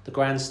because the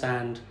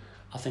grandstand,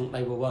 I think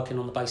they were working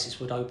on the basis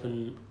would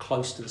open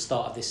close to the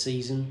start of this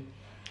season.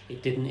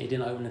 It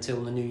didn't open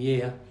until the new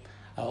year,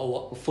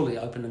 or fully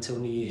open until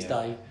New Year's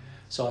Day.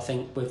 So I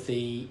think with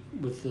the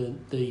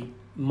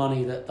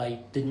money that they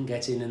didn't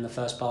get in the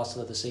first part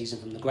of the season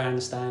from the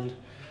grandstand,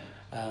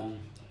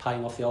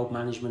 paying off the old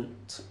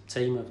management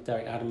team of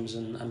Derek Adams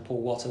and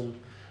Paul Watton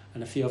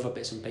and a few other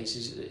bits and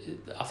pieces,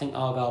 I think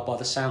Argyle, by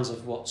the sounds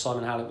of what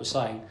Simon Hallett was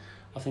saying,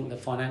 I think the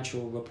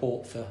financial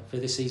report for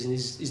this season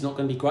is not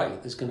going to be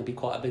great. There's going to be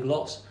quite a big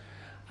loss.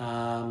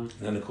 And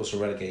then, of course, a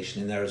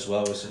relegation in there as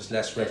well, so it's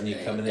less revenue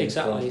coming in.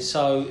 Exactly.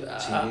 From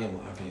TV and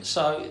what have you.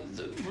 So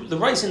the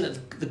reason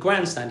that the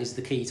grandstand is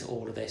the key to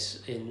all of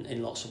this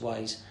in lots of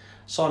ways.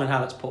 Simon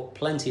Hallett's put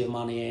plenty of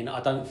money in.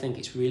 I don't think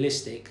it's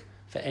realistic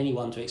for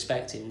anyone to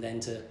expect him then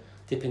to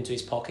dip into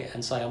his pocket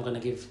and say, I'm going to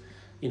give,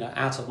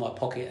 out of my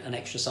pocket an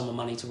extra sum of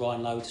money to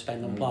Ryan Lowe to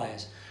spend on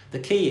players. The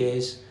key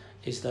is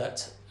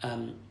that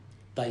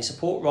they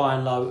support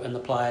Ryan Lowe and the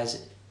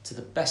players to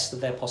the best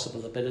of their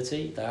possible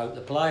ability. They hope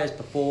the players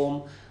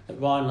perform, that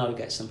Ryan Lowe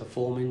gets them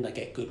performing, they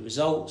get good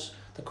results,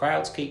 the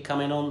crowds keep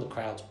coming on, the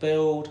crowds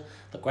build,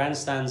 the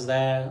grandstand's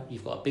there,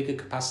 you've got a bigger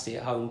capacity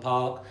at Home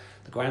Park,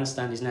 the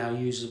grandstand is now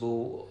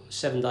usable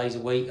 7 days a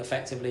week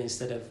effectively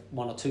instead of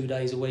 1 or 2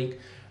 days a week.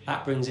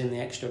 That brings in the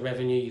extra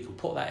revenue. You can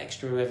put that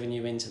extra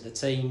revenue into the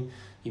team,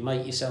 you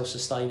make yourself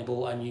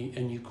sustainable, and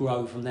you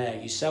grow from there.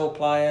 You sell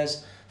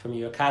players from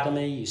your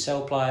academy, you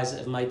sell players that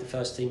have made the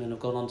first team and have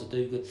gone on to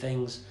do good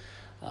things.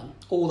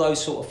 All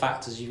those sort of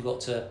factors you've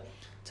got to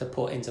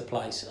put into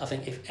place. I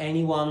think if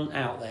anyone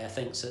out there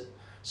thinks that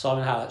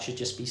Simon Hallett should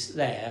just be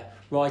there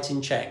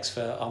writing cheques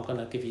for, I'm going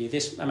to give you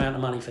this amount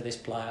of money for this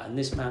player and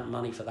this amount of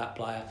money for that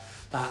player,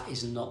 that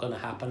is not going to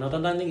happen. I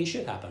don't think it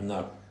should happen.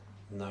 No.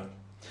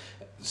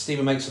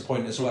 Stephen makes a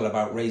point as well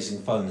about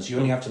raising funds. You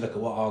only have to look at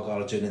what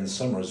Argyle are doing in the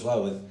summer as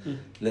well with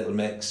Little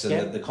Mix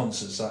and the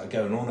concerts that are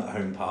going on at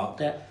Home Park.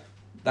 Yeah.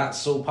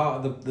 That's all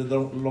part of the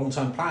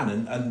long-term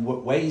plan and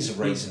ways of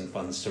raising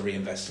funds to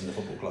reinvest in the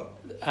football club.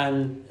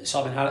 And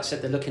Simon Hallett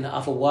said they're looking at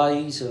other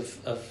ways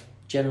of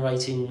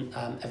generating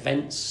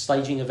events,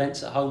 staging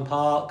events at Home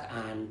Park,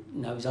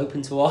 and he's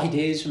open to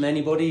ideas from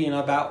anybody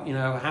about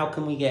how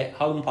can we get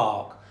Home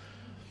Park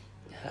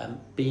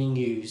being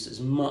used as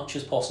much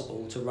as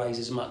possible to raise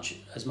as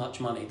much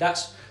money.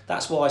 That's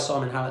why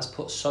Simon Hallett's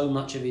put so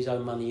much of his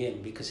own money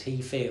in, because he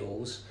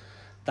feels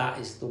that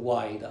is the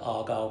way that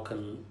Argyle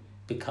can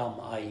become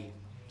a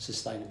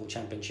sustainable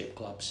championship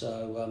club.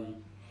 So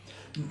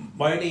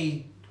my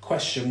only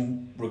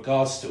question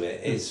regards to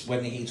it is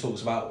when he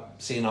talks about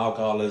seeing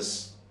Argyle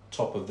as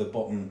top of the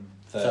bottom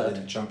third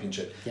in the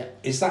championship. Yeah.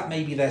 Is that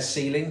maybe their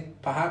ceiling,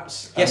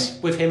 perhaps? Yes,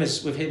 with him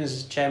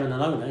as chairman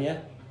and owner, yeah,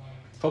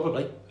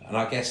 probably. And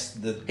I guess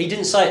he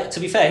didn't say. To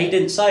be fair, he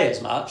didn't say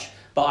as much,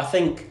 but I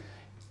think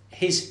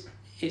it's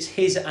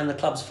his and the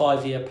club's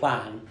 5-year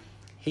plan.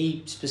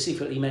 He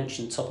specifically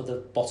mentioned top of the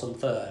bottom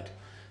third.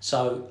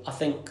 So I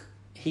think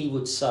he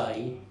would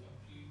say,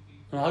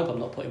 and I hope I'm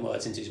not putting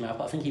words into his mouth,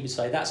 but I think he would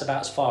say that's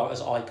about as far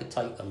as I could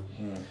take them.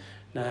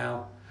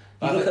 Now,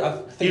 you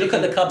look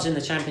at the clubs in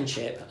the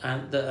Championship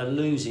and that are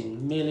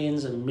losing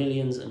millions and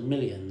millions and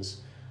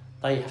millions.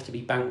 They have to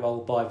be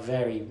bankrolled by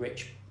very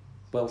rich,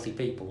 wealthy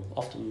people,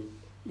 often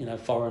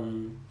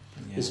foreign.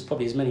 Yeah. There's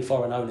probably as many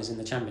foreign owners in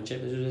the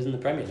Championship as there is in the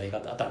Premier League. I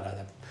don't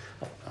know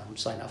that. I'm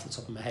saying that off the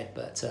top of my head,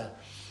 but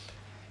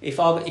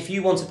if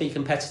you want to be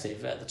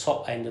competitive at the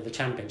top end of the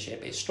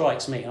Championship, it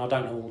strikes me, and I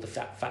don't know all the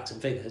facts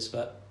and figures,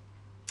 but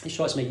it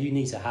strikes me you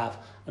need to have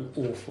an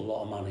awful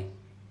lot of money,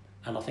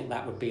 and I think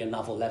that would be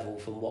another level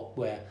from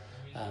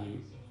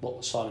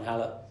what Simon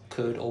Hallett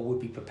could or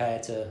would be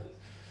prepared to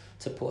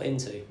put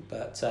into.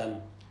 But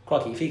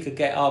crikey, if he could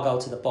get Argyle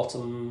to the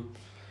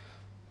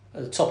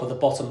top of the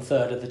bottom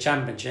third of the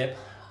Championship,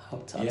 I'll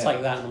take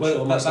that. And I'm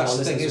sure that's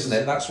the thing, isn't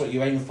it? That's what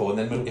you aim for, and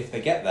then if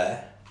they get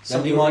there,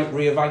 somebody might might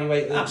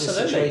reevaluate the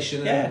absolutely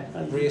situation and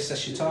and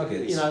reassess your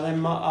targets. You know, they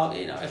might.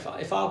 You know,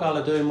 if Argyle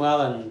are doing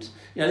well, and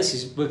you know,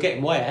 we're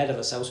getting way ahead of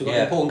ourselves. We've got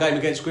an important game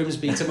against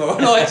Grimsby tomorrow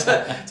night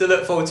to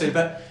look forward to.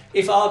 But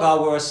if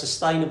Argyle were a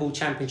sustainable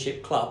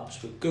Championship club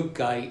with good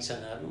gates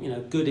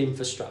and good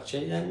infrastructure,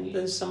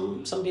 then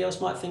somebody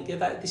else might think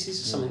that this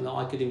is something that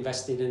I could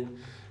invest in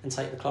and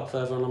take the club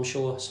further. And I'm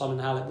sure Simon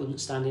Hallett wouldn't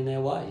stand in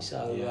their way.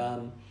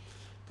 So,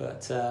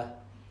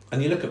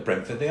 And you look at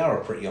Brentford, they are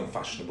a pretty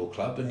unfashionable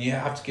club, and you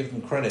have to give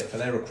them credit for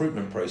their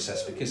recruitment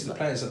process, because the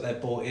players that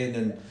they've bought in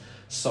and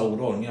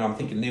sold on, I'm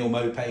thinking Neil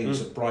Mopay,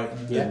 who's at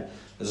Brighton, and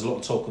there's a lot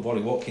of talk of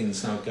Ollie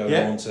Watkins now going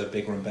on to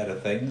bigger and better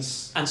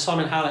things. And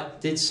Simon Hallett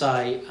did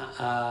say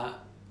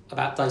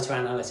about data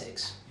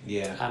analytics.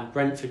 Yeah. And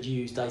Brentford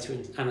used data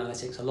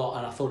analytics a lot,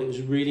 and I thought it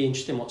was really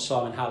interesting what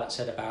Simon Hallett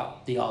said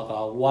about the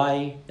Argyle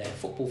way, their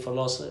football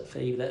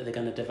philosophy that they're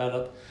going to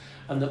develop,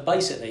 and that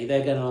basically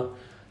they're going to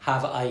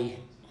have a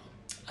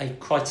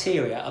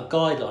criteria, a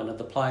guideline of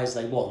the players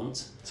they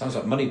want. Sounds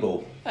like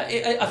Moneyball.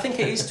 I think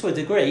it is to a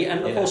degree,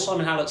 and of course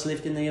Simon Hallett's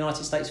lived in the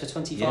United States for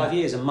 25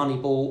 years, and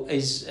Moneyball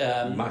is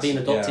being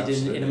adopted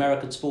in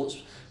American sports,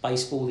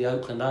 baseball, the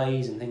Oakland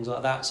A's and things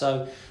like that.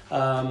 So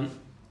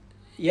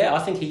I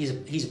think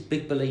he's a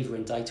big believer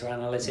in data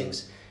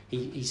analytics.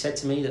 He said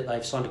to me that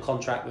they've signed a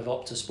contract with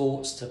Opta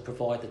Sports to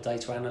provide the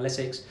data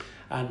analytics,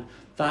 and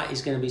that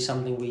is going to be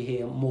something we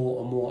hear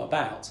more and more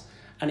about.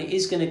 And it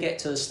is going to get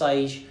to the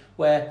stage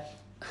where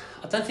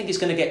I don't think it's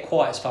going to get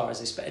quite as far as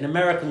this, but in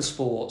American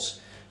sports,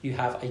 you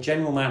have a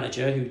general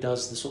manager who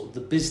does the sort of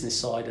the business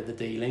side of the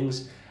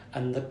dealings,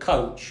 and the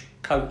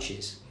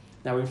coaches.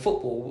 Now in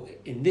football,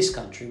 in this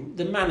country,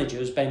 the manager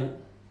has been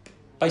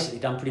basically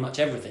done pretty much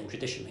everything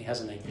traditionally,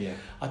 hasn't he? Yeah.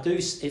 I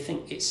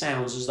think it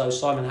sounds as though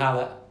Simon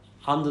Hallett,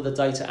 under the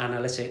data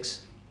analytics,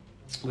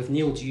 with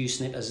Neil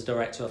Dewsnip as a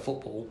director of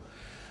football,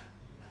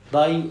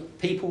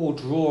 people will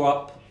draw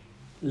up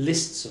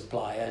lists of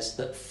players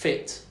that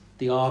fit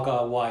the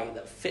Argyle way,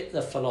 that fit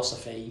the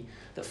philosophy,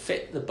 that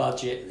fit the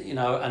budget,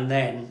 and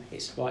then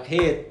it's right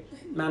here,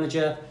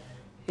 manager,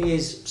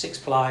 here's 6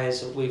 players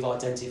that we've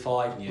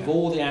identified with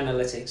all the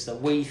analytics that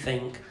we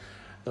think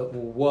that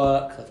will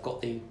work, they've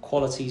got the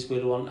qualities we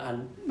want,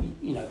 and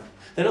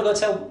they're not going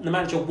to tell the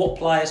manager what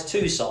players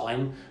to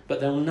sign,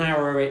 but they'll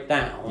narrow it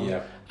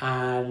down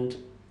and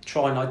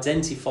try and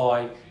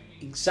identify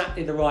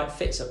exactly the right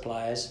fits of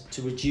players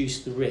to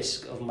reduce the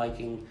risk of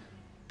making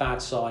bad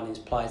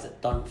signings, players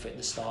that don't fit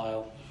the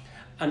style.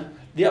 And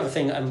the other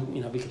thing,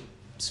 we could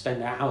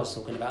spend hours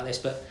talking about this,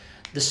 but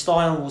the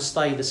style will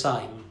stay the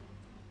same,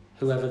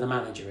 whoever the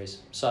manager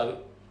is. So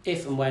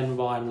if and when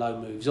Ryan Lowe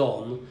moves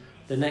on,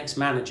 the next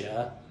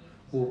manager,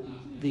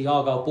 the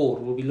Argyle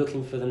board will be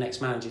looking for the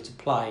next manager to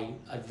play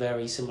a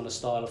very similar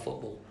style of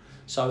football,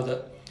 so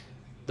that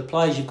the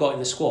players you've got in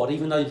the squad,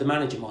 even though the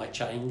manager might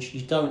change,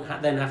 you don't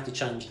then have to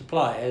change the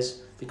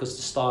players, because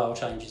the style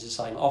changes the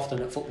same.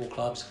 Often at football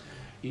clubs,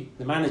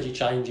 the manager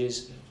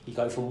changes, you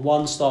go from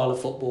one style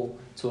of football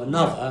to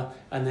another,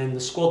 and then the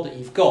squad that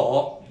you've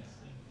got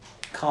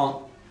can't.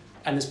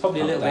 And there's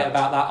probably a little bit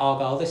about that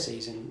Argyle this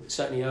season,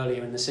 certainly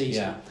earlier in the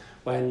season,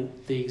 when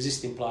the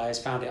existing players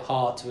found it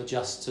hard to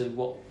adjust to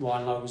what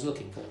Ryan Lowe was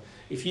looking for.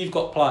 If you've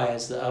got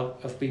players that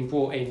have been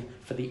brought in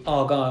for the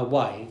Argyle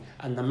way,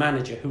 and the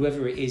manager,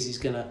 whoever it is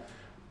going to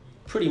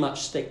pretty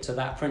much stick to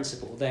that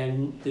principle,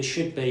 then there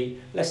should be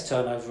less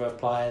turnover of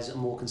players and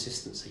more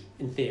consistency,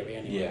 in theory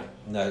anyway. Yeah,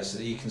 no, so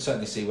you can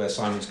certainly see where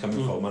Simon's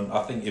coming from, and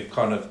I think you've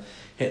kind of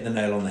hit the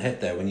nail on the head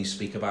there when you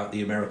speak about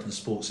the American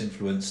sports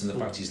influence and the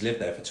fact he's lived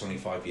there for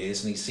 25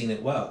 years and he's seen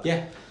it work.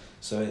 Yeah.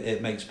 So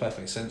it makes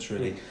perfect sense,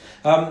 really.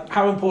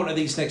 How important are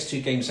these next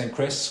 2 games then,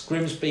 Chris?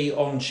 Grimsby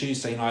on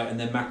Tuesday night and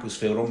then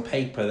Macclesfield. On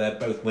paper, they're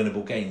both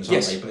winnable games,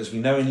 aren't they? But as we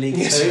know in League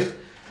 2...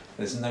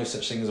 there's no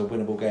such thing as a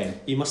winnable game.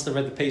 You must have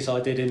read the piece I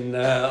did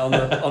on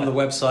the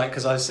website,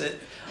 because I said,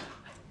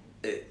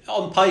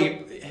 on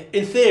paper,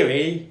 in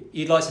theory,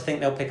 you'd like to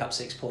think they'll pick up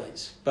 6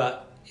 points,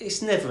 but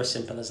it's never as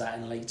simple as that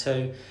in League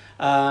 2.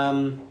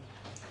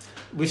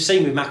 We've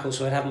seen with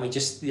Macclesfield, haven't we,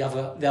 just the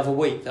other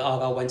week that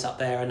Argyle went up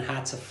there and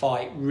had to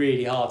fight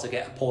really hard to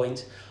get a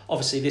point.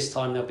 Obviously, this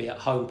time they'll be at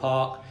home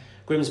park.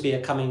 Grimsby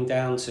are coming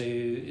down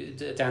to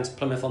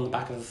Plymouth on the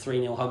back of a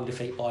 3-0 home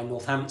defeat by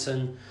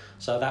Northampton.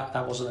 So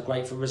that wasn't a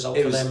great result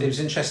for them. It was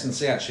interesting to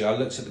see, actually. I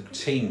looked at the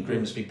team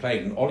Grimsby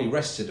played, and Ollie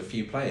rested a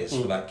few players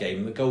for that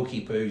game. The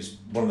goalkeeper, who's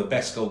one of the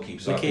best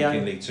goalkeepers I think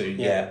in League 2,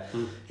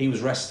 he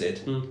was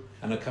rested,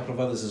 and a couple of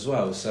others as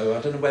well. So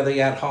I don't know whether he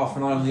had half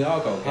an eye on the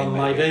Argyle game.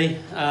 Maybe.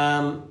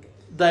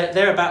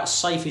 They're about as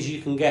safe as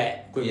you can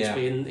get,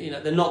 Grimsby, and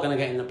they're not going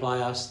to get in the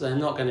playoffs. They're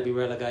not going to be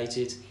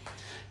relegated.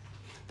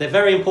 They're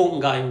very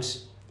important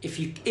games.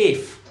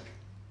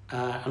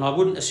 And I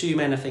wouldn't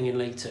assume anything in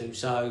League 2,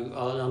 so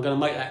I'm going to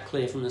make that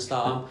clear from the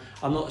start.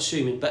 I'm not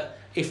assuming, but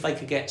if they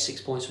could get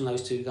 6 points from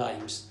those 2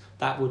 games,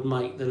 that would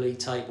make the league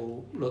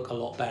table look a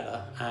lot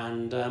better.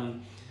 And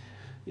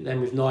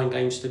then with 9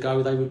 games to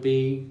go, they would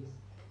be,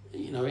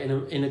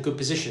 in a good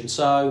position.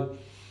 So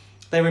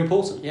they're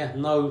important. Yeah,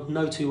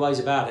 no 2 ways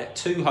about it.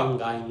 2 home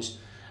games,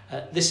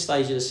 at this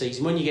stage of the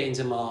season, when you get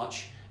into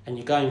March and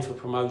you're going for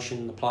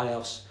promotion, the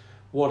playoffs,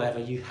 whatever,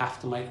 you have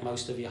to make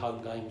most of your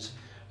home games.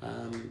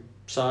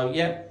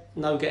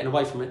 No getting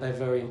away from it. They're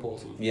very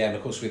important. Yeah, and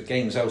of course with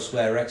games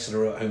elsewhere,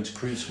 Exeter are at home to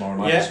Crewe tomorrow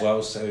night as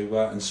well. So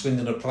and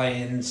Swindon are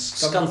playing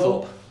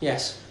Scunthorpe.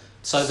 Yes.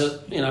 So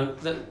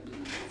the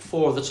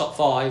 4 of the top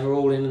 5 are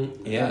all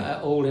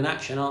in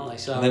action, aren't they?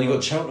 So and then you've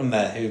got Cheltenham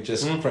there, who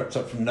just crept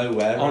up from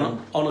nowhere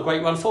on a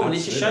great run forward. And it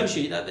just Absolutely. shows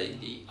you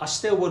that I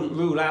still wouldn't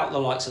rule out the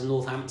likes of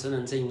Northampton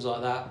and teams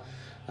like that.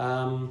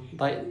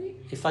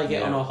 If they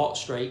get on a hot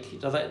streak,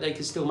 they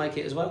could still make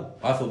it as well.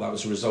 I thought that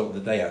was a result of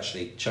the day,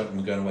 actually. Cheltenham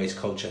were going away to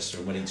Colchester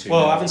and winning 2-0.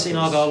 Well, I haven't seen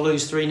Argyle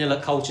lose 3-0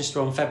 at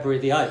Colchester on February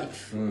the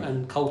 8th,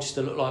 and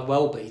Colchester look like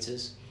well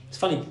beaters. It's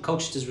funny,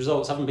 Colchester's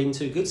results haven't been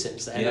too good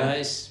since then.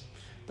 Yeah.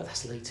 But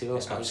that's League Two, I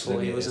suppose,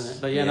 Absolutely for you, is. isn't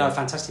it? But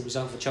fantastic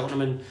result for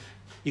Cheltenham, and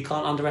you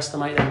can't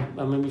underestimate them.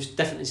 I mean, we've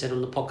definitely said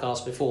on the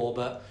podcast before,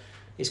 but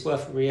it's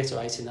worth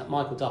reiterating that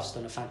Michael Duff's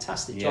done a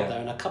fantastic job there,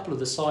 and a couple of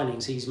the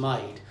signings he's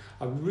made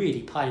are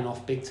really paying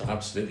off big time.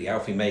 Absolutely.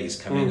 Alfie May's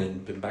come in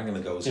and been banging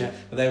the goals. Yeah.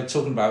 But they were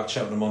talking about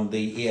Cheltenham on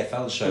the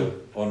EFL show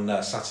on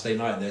Saturday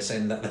night, and they're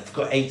saying that they've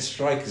got 8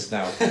 strikers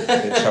now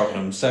at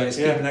Cheltenham. So it's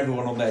keeping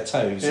everyone on their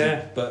toes.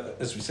 Yeah. But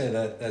as we say,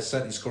 they're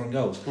certainly scoring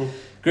goals.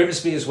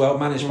 Grimsby as well,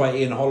 managed by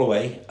Ian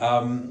Holloway.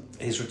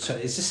 His return,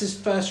 is this his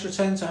first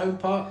return to Home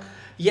Park?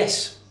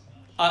 Yes,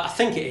 I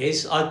think it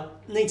is. I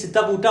need to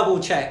double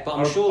check, but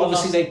I'm sure.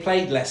 Obviously, they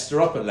played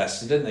Leicester up at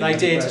Leicester, didn't they? They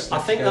did. I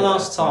think the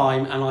last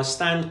time, and I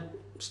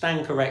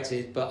stand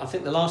corrected, but I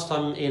think the last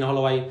time Ian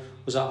Holloway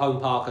was at Home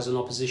Park as an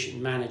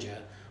opposition manager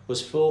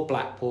was for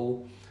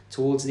Blackpool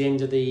towards the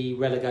end of the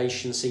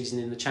relegation season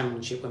in the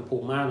Championship when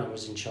Paul Mariner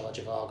was in charge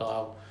of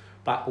Argyle.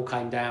 Blackpool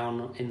came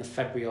down in the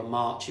February or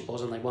March, it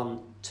was, and they won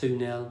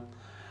 2-0.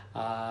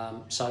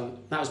 So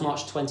that was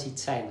March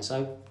 2010,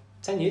 so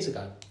 10 years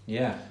ago.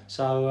 Yeah.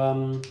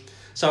 So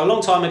a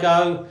long time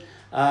ago.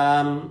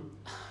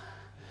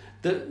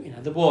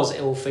 There was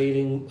ill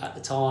feeling at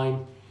the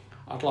time.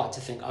 I'd like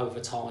to think over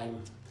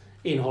time,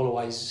 Ian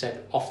Holloway's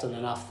said often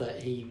enough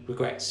that he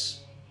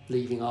regrets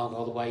leaving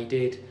Argyle the way he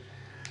did.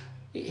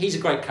 He's a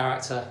great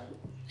character.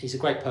 He's a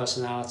great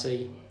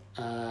personality.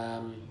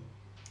 I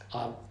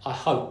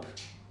hope.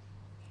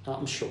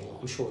 I'm sure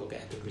he'll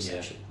get a good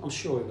reception. Yeah. I'm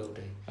sure he will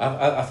do.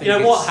 I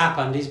think what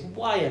happened is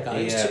way ago.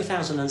 It was Yeah.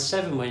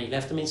 2007 when he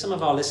left. I mean, some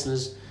of our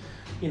listeners,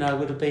 would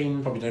have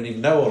been probably don't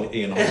even know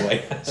Ian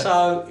Holloway.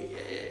 So,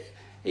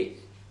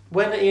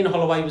 when Ian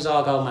Holloway was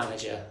Argyle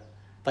manager,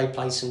 they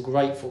played some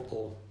great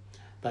football.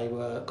 They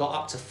got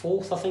up to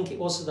 4th, I think it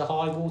was, at the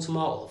high water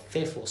mark, or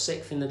 5th or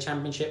 6th in the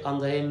Championship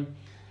under him.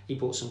 He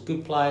brought some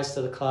good players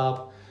to the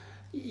club.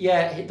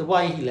 Yeah, the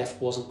way he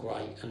left wasn't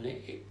great,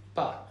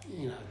 but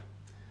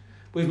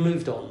we've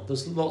moved on.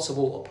 There's lots of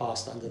water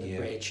passed under the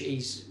bridge.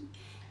 He's,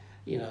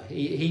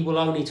 he will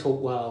only talk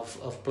well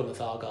of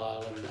Plymouth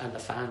Argyle and the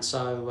fans.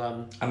 So,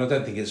 and I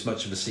don't think it's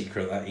much of a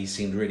secret that he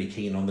seemed really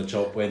keen on the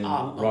job when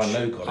Ryan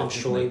Lowe got it. I'm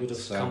sure he would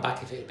have come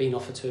back if it had been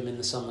offered to him in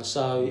the summer.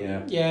 So,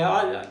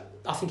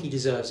 I think he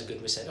deserves a good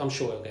reception. I'm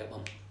sure he'll get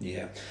one.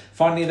 Yeah.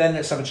 Finally, then,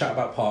 let's have a chat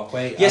about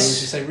Parkway. Yes. As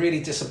you say,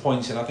 really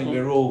disappointing. I think we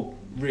were all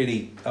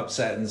really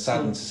upset and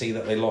saddened to see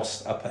that they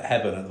lost up at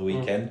Hebburn at the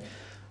weekend.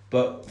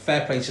 But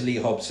fair play to Lee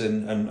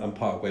Hobson and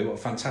Parkway. What a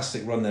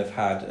fantastic run they've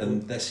had,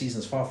 and their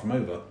season's far from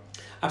over.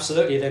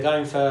 Absolutely, they're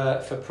going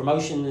for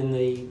promotion in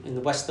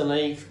the Western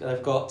League.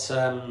 They've got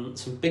some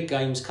big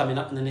games coming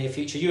up in the near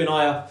future. You and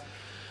I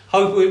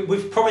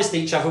we've promised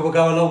each other we'll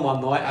go along one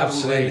night,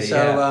 haven't we?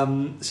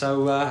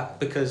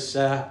 Because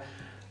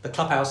the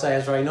clubhouse there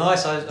is very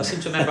nice. I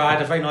seem to remember I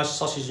had a very nice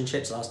sausage and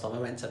chips last time I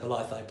went to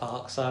Blythe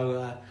Park,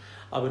 so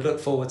I would look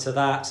forward to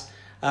that.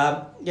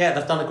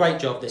 They've done a great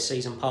job this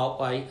season,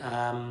 Parkway.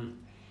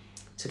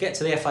 To get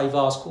to the FA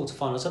Vars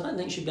quarterfinals, I don't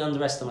think should be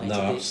underestimated. No,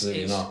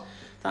 absolutely not.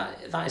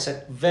 That is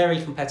a very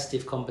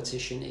competitive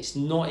competition. It's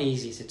not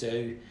easy to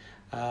do.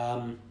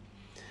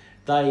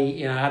 They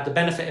had the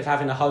benefit of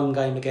having a home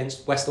game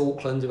against West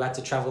Auckland, who had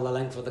to travel the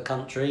length of the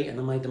country, and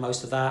they made the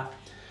most of that.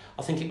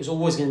 I think it was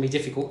always going to be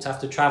difficult to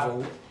have to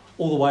travel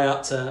all the way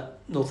up to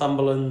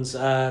Northumberland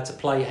to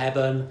play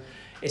Hebburn.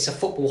 It's a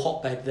football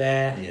hotbed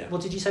there. Yeah.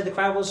 What did you say the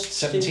crowd was?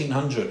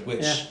 1,700,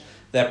 which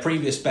their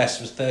previous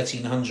best was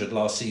 1,300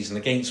 last season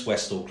against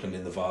West Auckland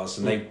in the Vars,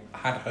 and they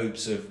had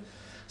hopes of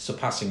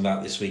surpassing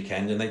that this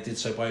weekend, and they did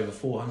so by over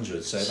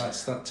 400. So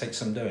that takes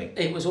some doing.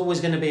 It was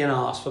always going to be an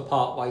arse for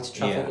Parkway to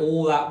travel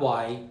all that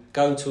way,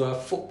 go to a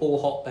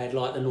football hotbed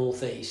like the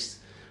North East,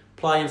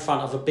 play in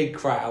front of a big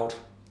crowd,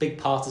 big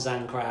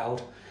partisan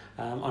crowd.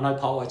 I know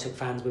Parkway took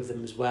fans with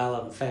them as well,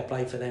 and fair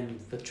play for them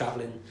for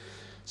travelling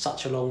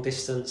such a long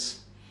distance.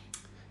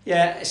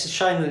 Yeah, it's a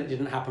shame that it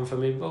didn't happen for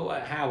me,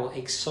 but how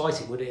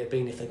exciting would it have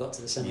been if they got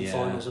to the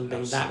semi-finals and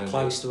been that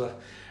close to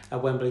a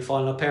Wembley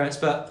final appearance.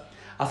 But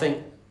I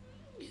think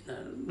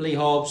Lee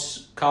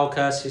Hobbs, Carl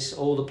Curtis,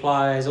 all the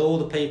players, all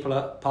the people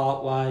at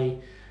Parkway,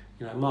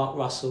 Mark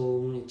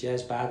Russell,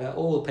 Jez Bagger,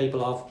 all the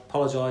people, I've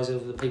apologised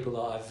over the people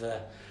that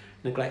I've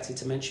neglected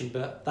to mention,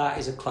 but that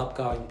is a club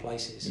going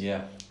places.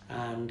 Yeah.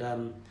 And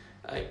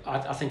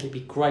I think it'd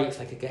be great if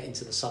they could get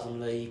into the Southern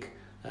League.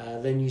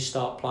 Then you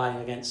start playing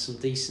against some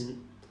decent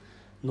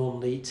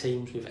non-league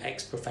teams with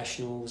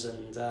ex-professionals,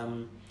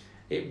 and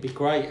it'd be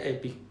great.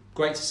 It'd be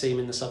great to see them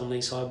in the Southern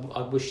League. So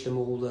I wish them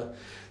all the.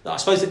 I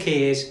suppose the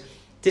key is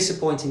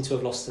disappointing to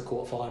have lost the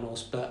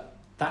quarterfinals, but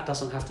that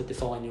doesn't have to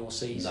define your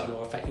season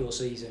or affect your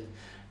season.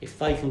 If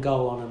they can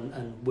go on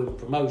and win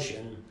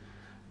promotion,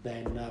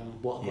 then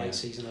what a great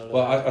season they'll have.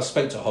 Well, I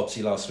spoke to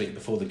Hobbsy last week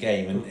before the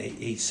game, and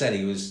he said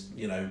he was,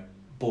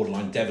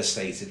 borderline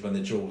devastated when the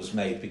draw was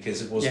made,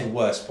 because it was the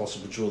worst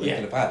possible draw they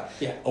could have had.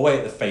 Yeah. Away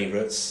at the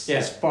favourites,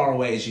 as far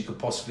away as you could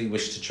possibly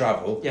wish to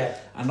travel. Yeah.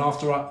 And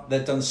after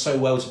they'd done so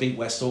well to beat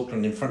West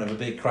Auckland in front of a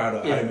big crowd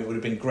at home, it would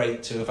have been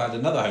great to have had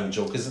another home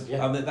draw, because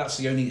that's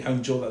the only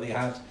home draw that they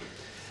had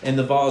in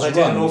the Vars run.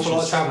 They did an awful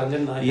lot of travelling,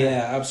 didn't they?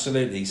 Yeah,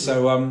 absolutely.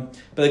 So,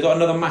 but they got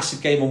another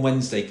massive game on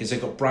Wednesday, because they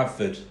got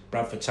Bradford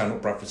Town,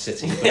 not Bradford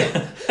City,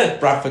 but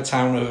Bradford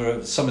Town, who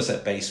are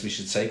Somerset based, we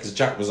should say, because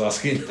Jack was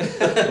asking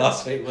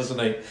last week,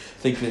 wasn't he?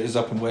 Thinking it was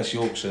up in West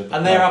Yorkshire.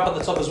 And they're up at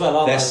the top as well,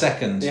 aren't they? They're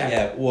second,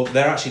 yeah. Well,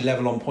 they're actually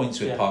level on points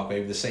with Yeah. Parkway,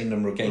 with the same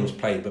number of games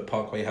played, but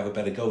Parkway have a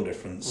better goal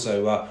difference.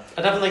 So,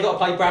 and haven't they got to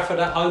play Bradford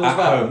at home as at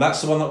well? home,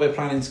 that's the one that we're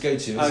planning to go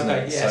to, isn't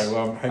it? Yes.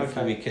 So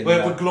hopefully we can.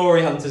 We're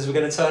glory hunters. We're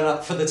going to turn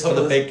up for the top for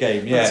the of big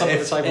game, yeah. top of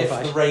If the table the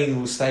fight. rain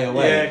will stay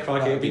away, Yeah,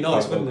 crikey, it'd be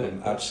nice, quite wouldn't it?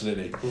 welcome.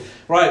 Absolutely.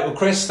 Right, well,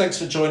 Chris, thanks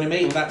for joining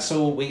me. That's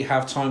all we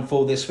have time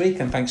for this week,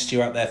 and thanks to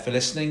you out there for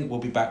listening. We'll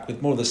be back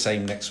with more of the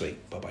same next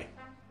week. Bye bye.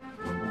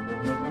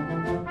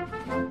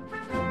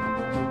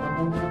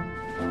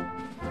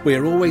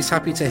 We're always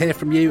happy to hear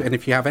from you, and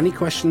if you have any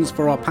questions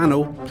for our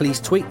panel, please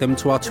tweet them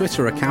to our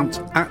Twitter account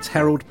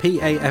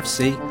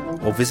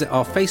 @HeraldPAFC or visit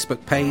our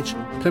Facebook page,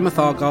 Plymouth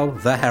Argyle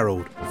The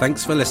Herald.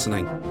 Thanks for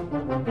listening.